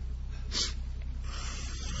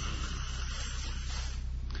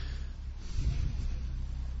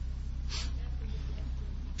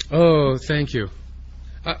 Oh, thank you.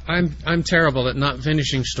 I'm terrible at not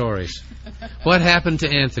finishing stories. What happened to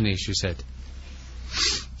Anthony, she said.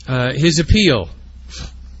 His appeal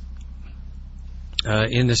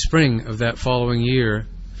in the spring of that following year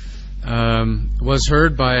was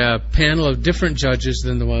heard by a panel of different judges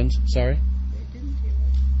than the ones. Sorry?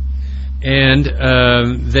 And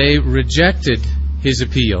they rejected his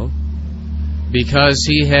appeal because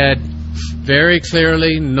he had very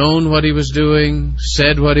clearly known what he was doing,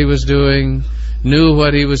 said what he was doing, knew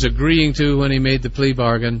what he was agreeing to when he made the plea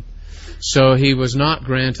bargain. So he was not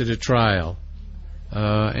granted a trial,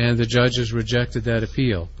 and the judges rejected that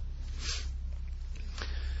appeal.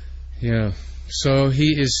 Yeah. So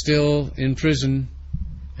he is still in prison,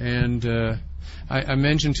 and I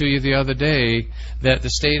mentioned to you the other day that the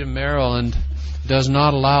state of Maryland does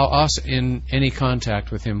not allow us in any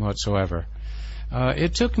contact with him whatsoever.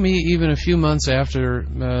 It took me even a few months after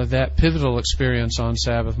that pivotal experience on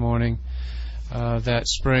Sabbath morning that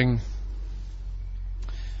spring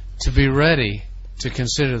to be ready to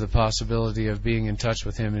consider the possibility of being in touch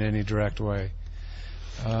with him in any direct way.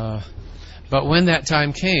 But when that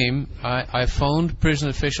time came, I phoned prison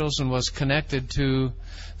officials and was connected to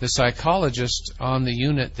the psychologist on the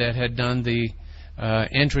unit that had done the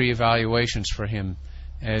entry evaluations for him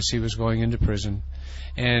as he was going into prison.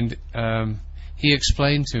 And he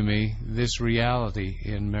explained to me this reality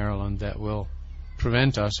in Maryland that will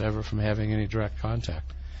prevent us ever from having any direct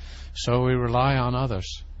contact. So we rely on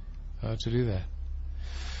others to do that.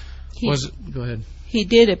 Go ahead. He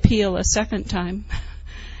did appeal a second time,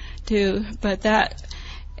 too, but that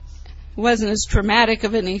wasn't as traumatic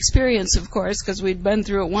of an experience, of course, because we'd been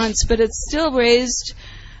through it once, but it still raised,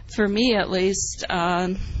 for me at least,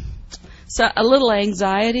 a little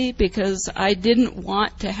anxiety because I didn't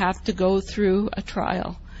want to have to go through a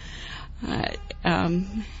trial. I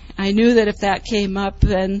knew that if that came up,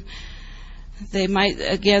 then they might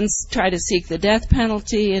again try to seek the death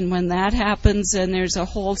penalty, and when that happens, then there's a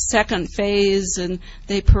whole second phase, and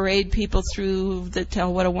they parade people through that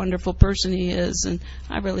tell what a wonderful person he is, and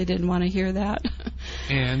I really didn't want to hear that.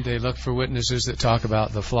 And they look for witnesses that talk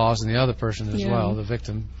about the flaws in the other person as well, the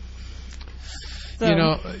victim. So, you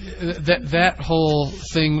know, that whole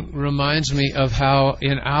thing reminds me of how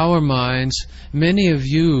in our minds, many of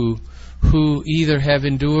you who either have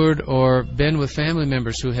endured or been with family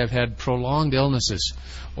members who have had prolonged illnesses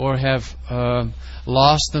or have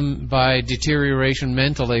lost them by deterioration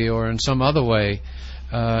mentally or in some other way,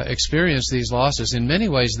 experienced these losses. In many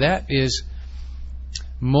ways, that is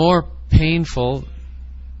more painful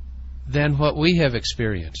than what we have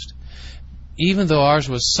experienced. Even though ours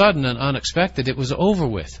was sudden and unexpected, it was over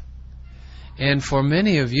with. And for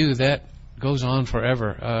many of you, that goes on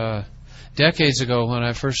forever. Decades ago, when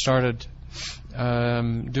I first started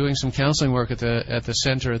doing some counseling work at the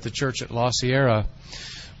center at the church at La Sierra,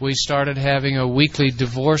 we started having a weekly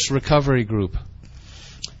divorce recovery group.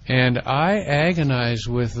 And I agonize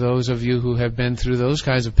with those of you who have been through those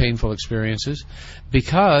kinds of painful experiences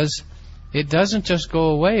because it doesn't just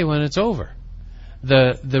go away when it's over.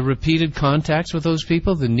 The repeated contacts with those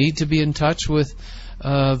people, the need to be in touch with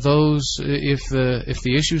those if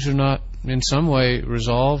the issues are not in some way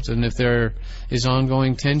resolved, and if there is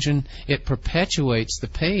ongoing tension, it perpetuates the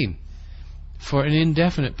pain for an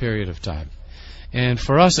indefinite period of time. And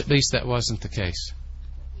for us, at least, that wasn't the case.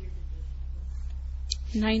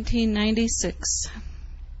 1996.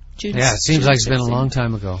 Yeah, it seems like it's been a long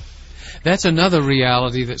time ago. That's another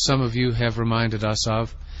reality that some of you have reminded us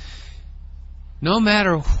of. No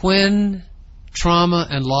matter when trauma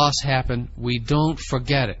and loss happen, we don't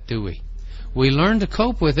forget it, do we? We learn to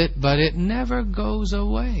cope with it, but it never goes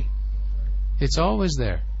away. It's always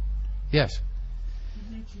there. Yes? You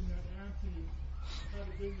mentioned that Anthony had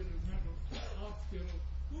a visit at a mental hospital.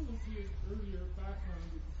 What was his earlier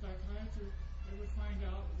background? Did the psychiatrist ever find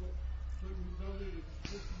out what resulted in his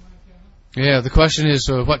person like that? Yeah, the question is,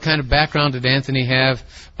 what kind of background did Anthony have?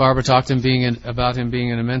 Barbara talked to him about him being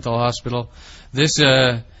in a mental hospital. This,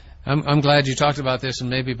 I'm glad you talked about this, and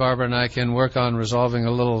maybe Barbara and I can work on resolving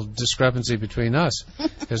a little discrepancy between us,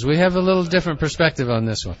 because we have a little different perspective on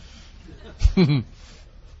this one.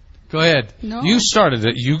 Go ahead. No. You started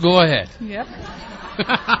it. You go ahead. Yep.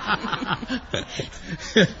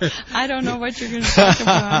 I don't know what you're going to talk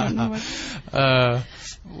about. I don't know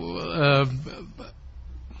what.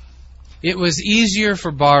 It was easier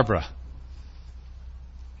for Barbara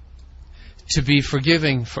to be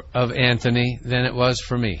forgiving of Anthony than it was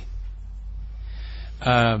for me.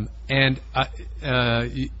 And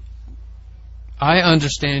I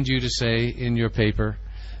understand you to say in your paper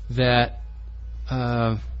that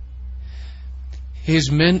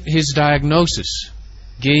his diagnosis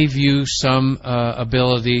gave you some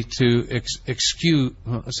ability to excuse.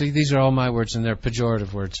 See, these are all my words and they're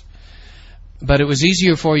pejorative words. But it was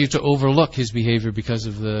easier for you to overlook his behavior because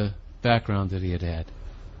of the background that he had had.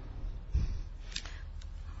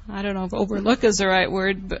 I don't know if overlook is the right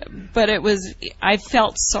word, but it was, I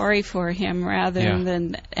felt sorry for him rather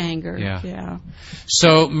than anger. Yeah.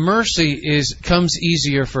 So mercy comes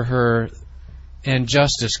easier for her, and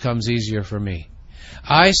justice comes easier for me.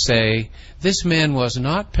 I say this man was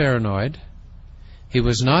not paranoid. He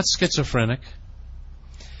was not schizophrenic.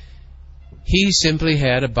 He simply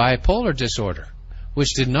had a bipolar disorder,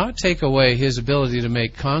 which did not take away his ability to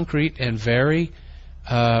make concrete and very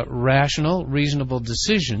rational, reasonable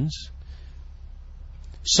decisions,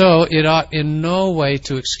 So it ought in no way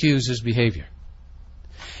to excuse his behavior.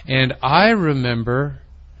 And I remember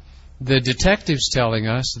the detectives telling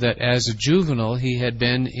us that as a juvenile, he had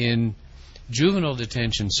been in juvenile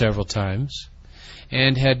detention several times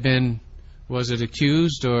and had been, was it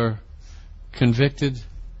accused or convicted?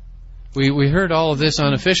 We heard all of this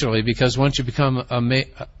unofficially because once you become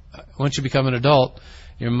an adult,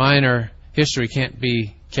 your minor history can't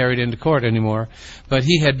be carried into court anymore. But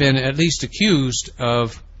he had been at least accused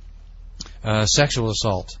of sexual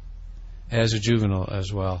assault as a juvenile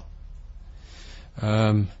as well.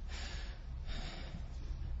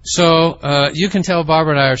 So you can tell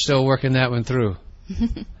Barbara and I are still working that one through.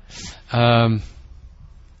 Yeah.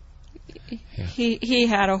 He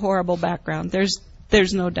had a horrible background.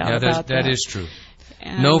 There's no doubt about that. That is true.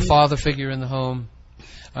 And no father figure in the home.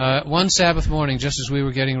 One Sabbath morning, just as we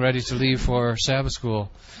were getting ready to leave for Sabbath school,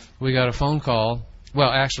 we got a phone call. Well,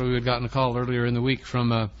 actually, we had gotten a call earlier in the week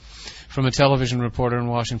from a television reporter in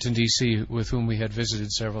Washington, D.C., with whom we had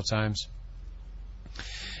visited several times.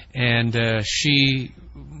 And she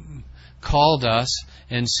called us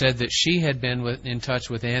and said that she had been in touch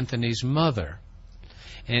with Anthony's mother.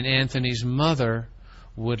 And Anthony's mother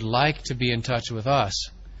would like to be in touch with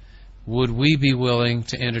us. Would we be willing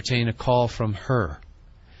to entertain a call from her?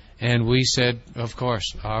 And we said, of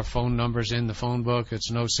course, our phone number's in the phone book.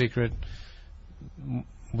 It's no secret.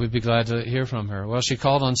 We'd be glad to hear from her. Well, she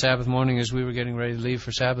called on Sabbath morning as we were getting ready to leave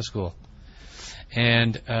for Sabbath school.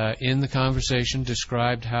 And in the conversation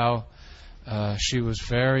described how she was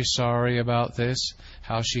very sorry about this,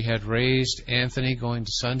 how she had raised Anthony going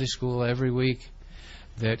to Sunday school every week,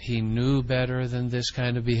 that he knew better than this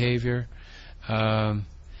kind of behavior, and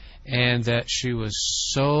that she was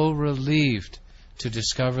so relieved to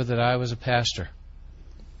discover that I was a pastor,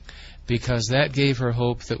 because that gave her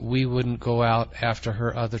hope that we wouldn't go out after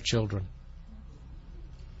her other children.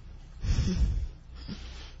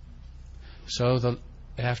 So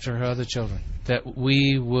after her other children, that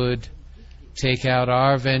we would take out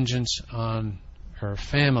our vengeance on her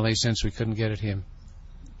family since we couldn't get at him.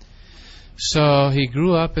 So he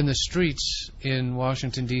grew up in the streets in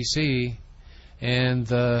Washington, D.C., and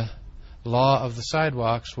the law of the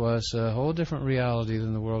sidewalks was a whole different reality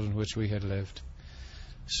than the world in which we had lived.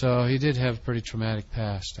 So he did have a pretty traumatic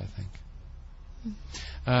past, I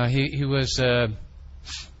think. He was...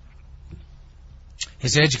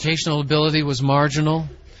 his educational ability was marginal.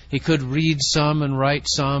 He could read some and write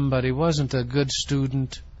some, but he wasn't a good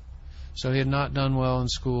student. So he had not done well in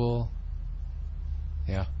school.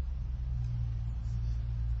 Yeah.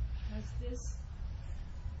 Has this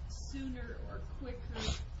sooner or quicker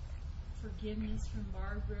forgiveness from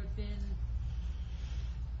Barbara been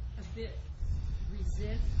a bit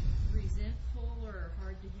resentful or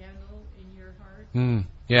hard to handle in your heart?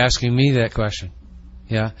 You're asking me that question.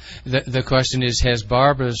 Yeah. The question is, has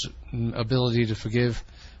Barbara's ability to forgive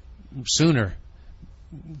sooner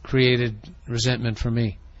created resentment for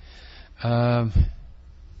me? I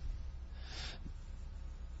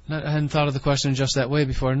hadn't thought of the question just that way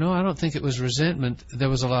before. No, I don't think it was resentment. There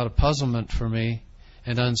was a lot of puzzlement for me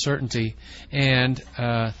and uncertainty. And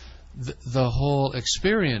the whole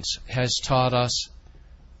experience has taught us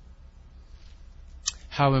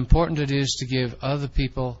how important it is to give other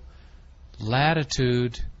people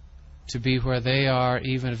latitude to be where they are,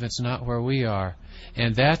 even if it's not where we are.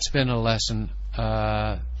 And that's been a lesson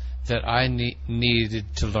that I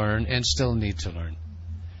needed to learn and still need to learn.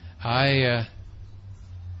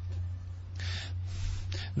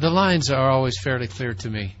 The lines are always fairly clear to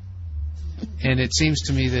me. And it seems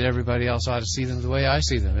to me that everybody else ought to see them the way I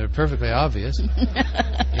see them. They're perfectly obvious.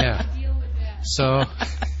 Yeah. So,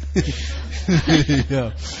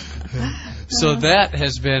 yeah. So that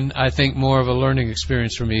has been, I think, more of a learning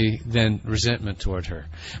experience for me than resentment toward her.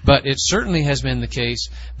 But it certainly has been the case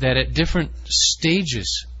that at different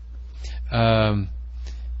stages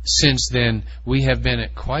since then, we have been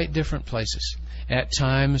at quite different places. At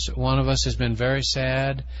times, one of us has been very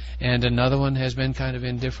sad, and another one has been kind of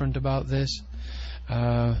indifferent about this.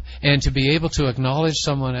 And to be able to acknowledge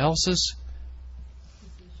someone else's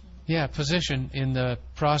position in the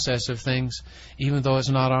process of things, even though it's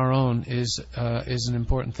not our own, is an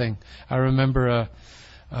important thing. I remember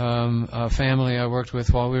a family I worked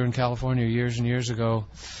with while we were in California years and years ago,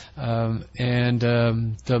 and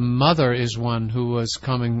the mother is one who was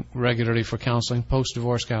coming regularly for counseling,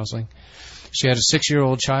 post-divorce counseling. She had a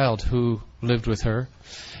 6-year-old child who lived with her,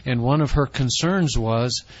 and one of her concerns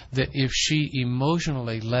was that if she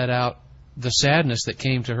emotionally let out the sadness that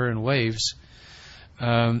came to her in waves,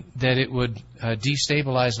 that it would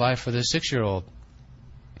destabilize life for this 6-year-old.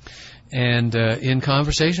 And in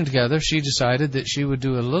conversation together, she decided that she would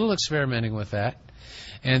do a little experimenting with that.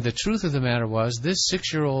 And the truth of the matter was, this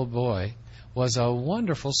 6-year-old boy was a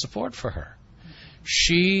wonderful support for her.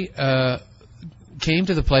 She came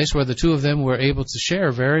to the place where the two of them were able to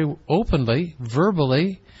share very openly,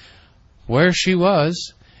 verbally, where she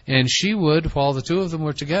was, and she would, while the two of them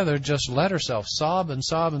were together, just let herself sob and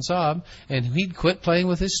sob and sob, and he'd quit playing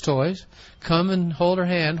with his toys, come and hold her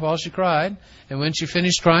hand while she cried, and when she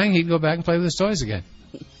finished crying, he'd go back and play with his toys again.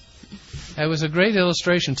 It was a great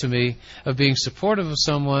illustration to me of being supportive of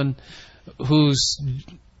someone whose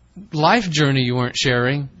life journey you weren't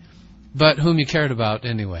sharing, but whom you cared about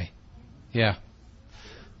anyway. Yeah.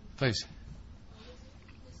 Please.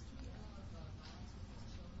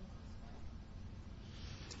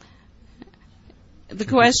 The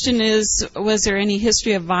question is, was there any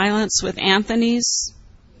history of violence with Anthony's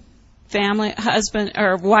family, husband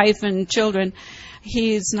or wife and children?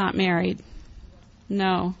 He's not married.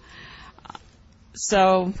 No.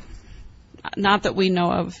 So, not that we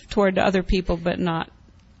know of, toward other people, but not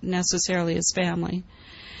necessarily his family.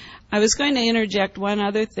 I was going to interject one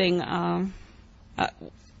other thing. A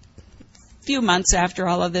few months after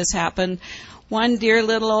all of this happened, one dear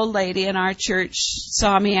little old lady in our church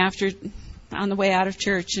saw me on the way out of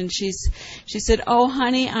church, and she said, "Oh,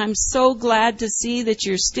 honey, I'm so glad to see that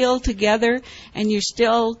you're still together and you're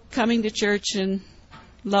still coming to church and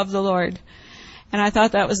love the Lord." And I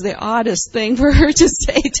thought that was the oddest thing for her to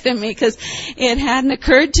say to me, because it hadn't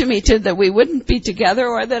occurred to me that we wouldn't be together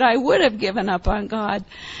or that I would have given up on God.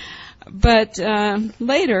 But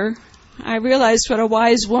later, I realized what a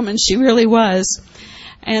wise woman she really was.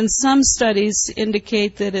 And some studies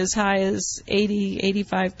indicate that as high as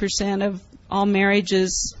 85% of all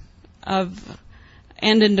marriages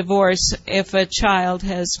end in divorce if a child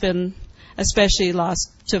has been especially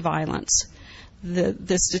lost to violence.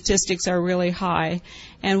 The statistics are really high.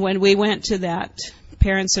 And when we went to that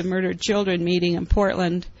Parents of Murdered Children meeting in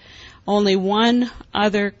Portland, only one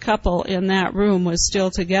other couple in that room was still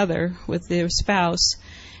together with their spouse,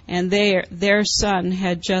 and their son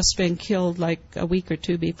had just been killed like a week or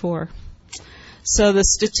two before. So the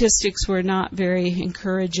statistics were not very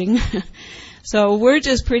encouraging. So we're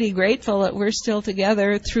just pretty grateful that we're still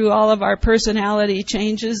together through all of our personality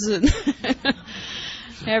changes and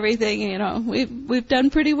everything. You know, we've done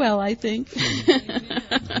pretty well, I think.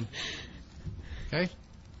 Okay.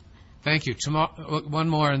 Thank you. Tomorrow, one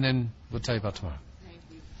more, and then we'll tell you about tomorrow.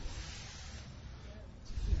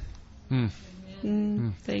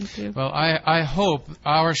 Thank you. Well, I hope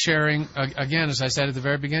our sharing, again, as I said at the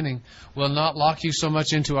very beginning, will not lock you so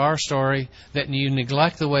much into our story that you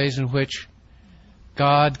neglect the ways in which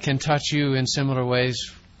God can touch you in similar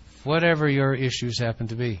ways, whatever your issues happen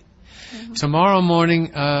to be. Mm-hmm. Tomorrow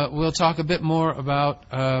morning, we'll talk a bit more about,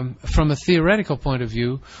 from a theoretical point of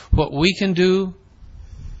view, what we can do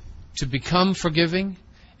to become forgiving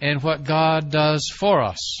and what God does for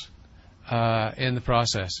us in the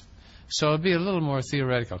process. So it'll be a little more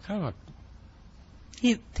theoretical. Kind of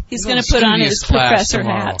he's going to put on his professor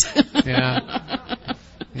tomorrow. hat.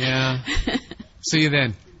 Yeah. See you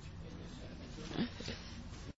then.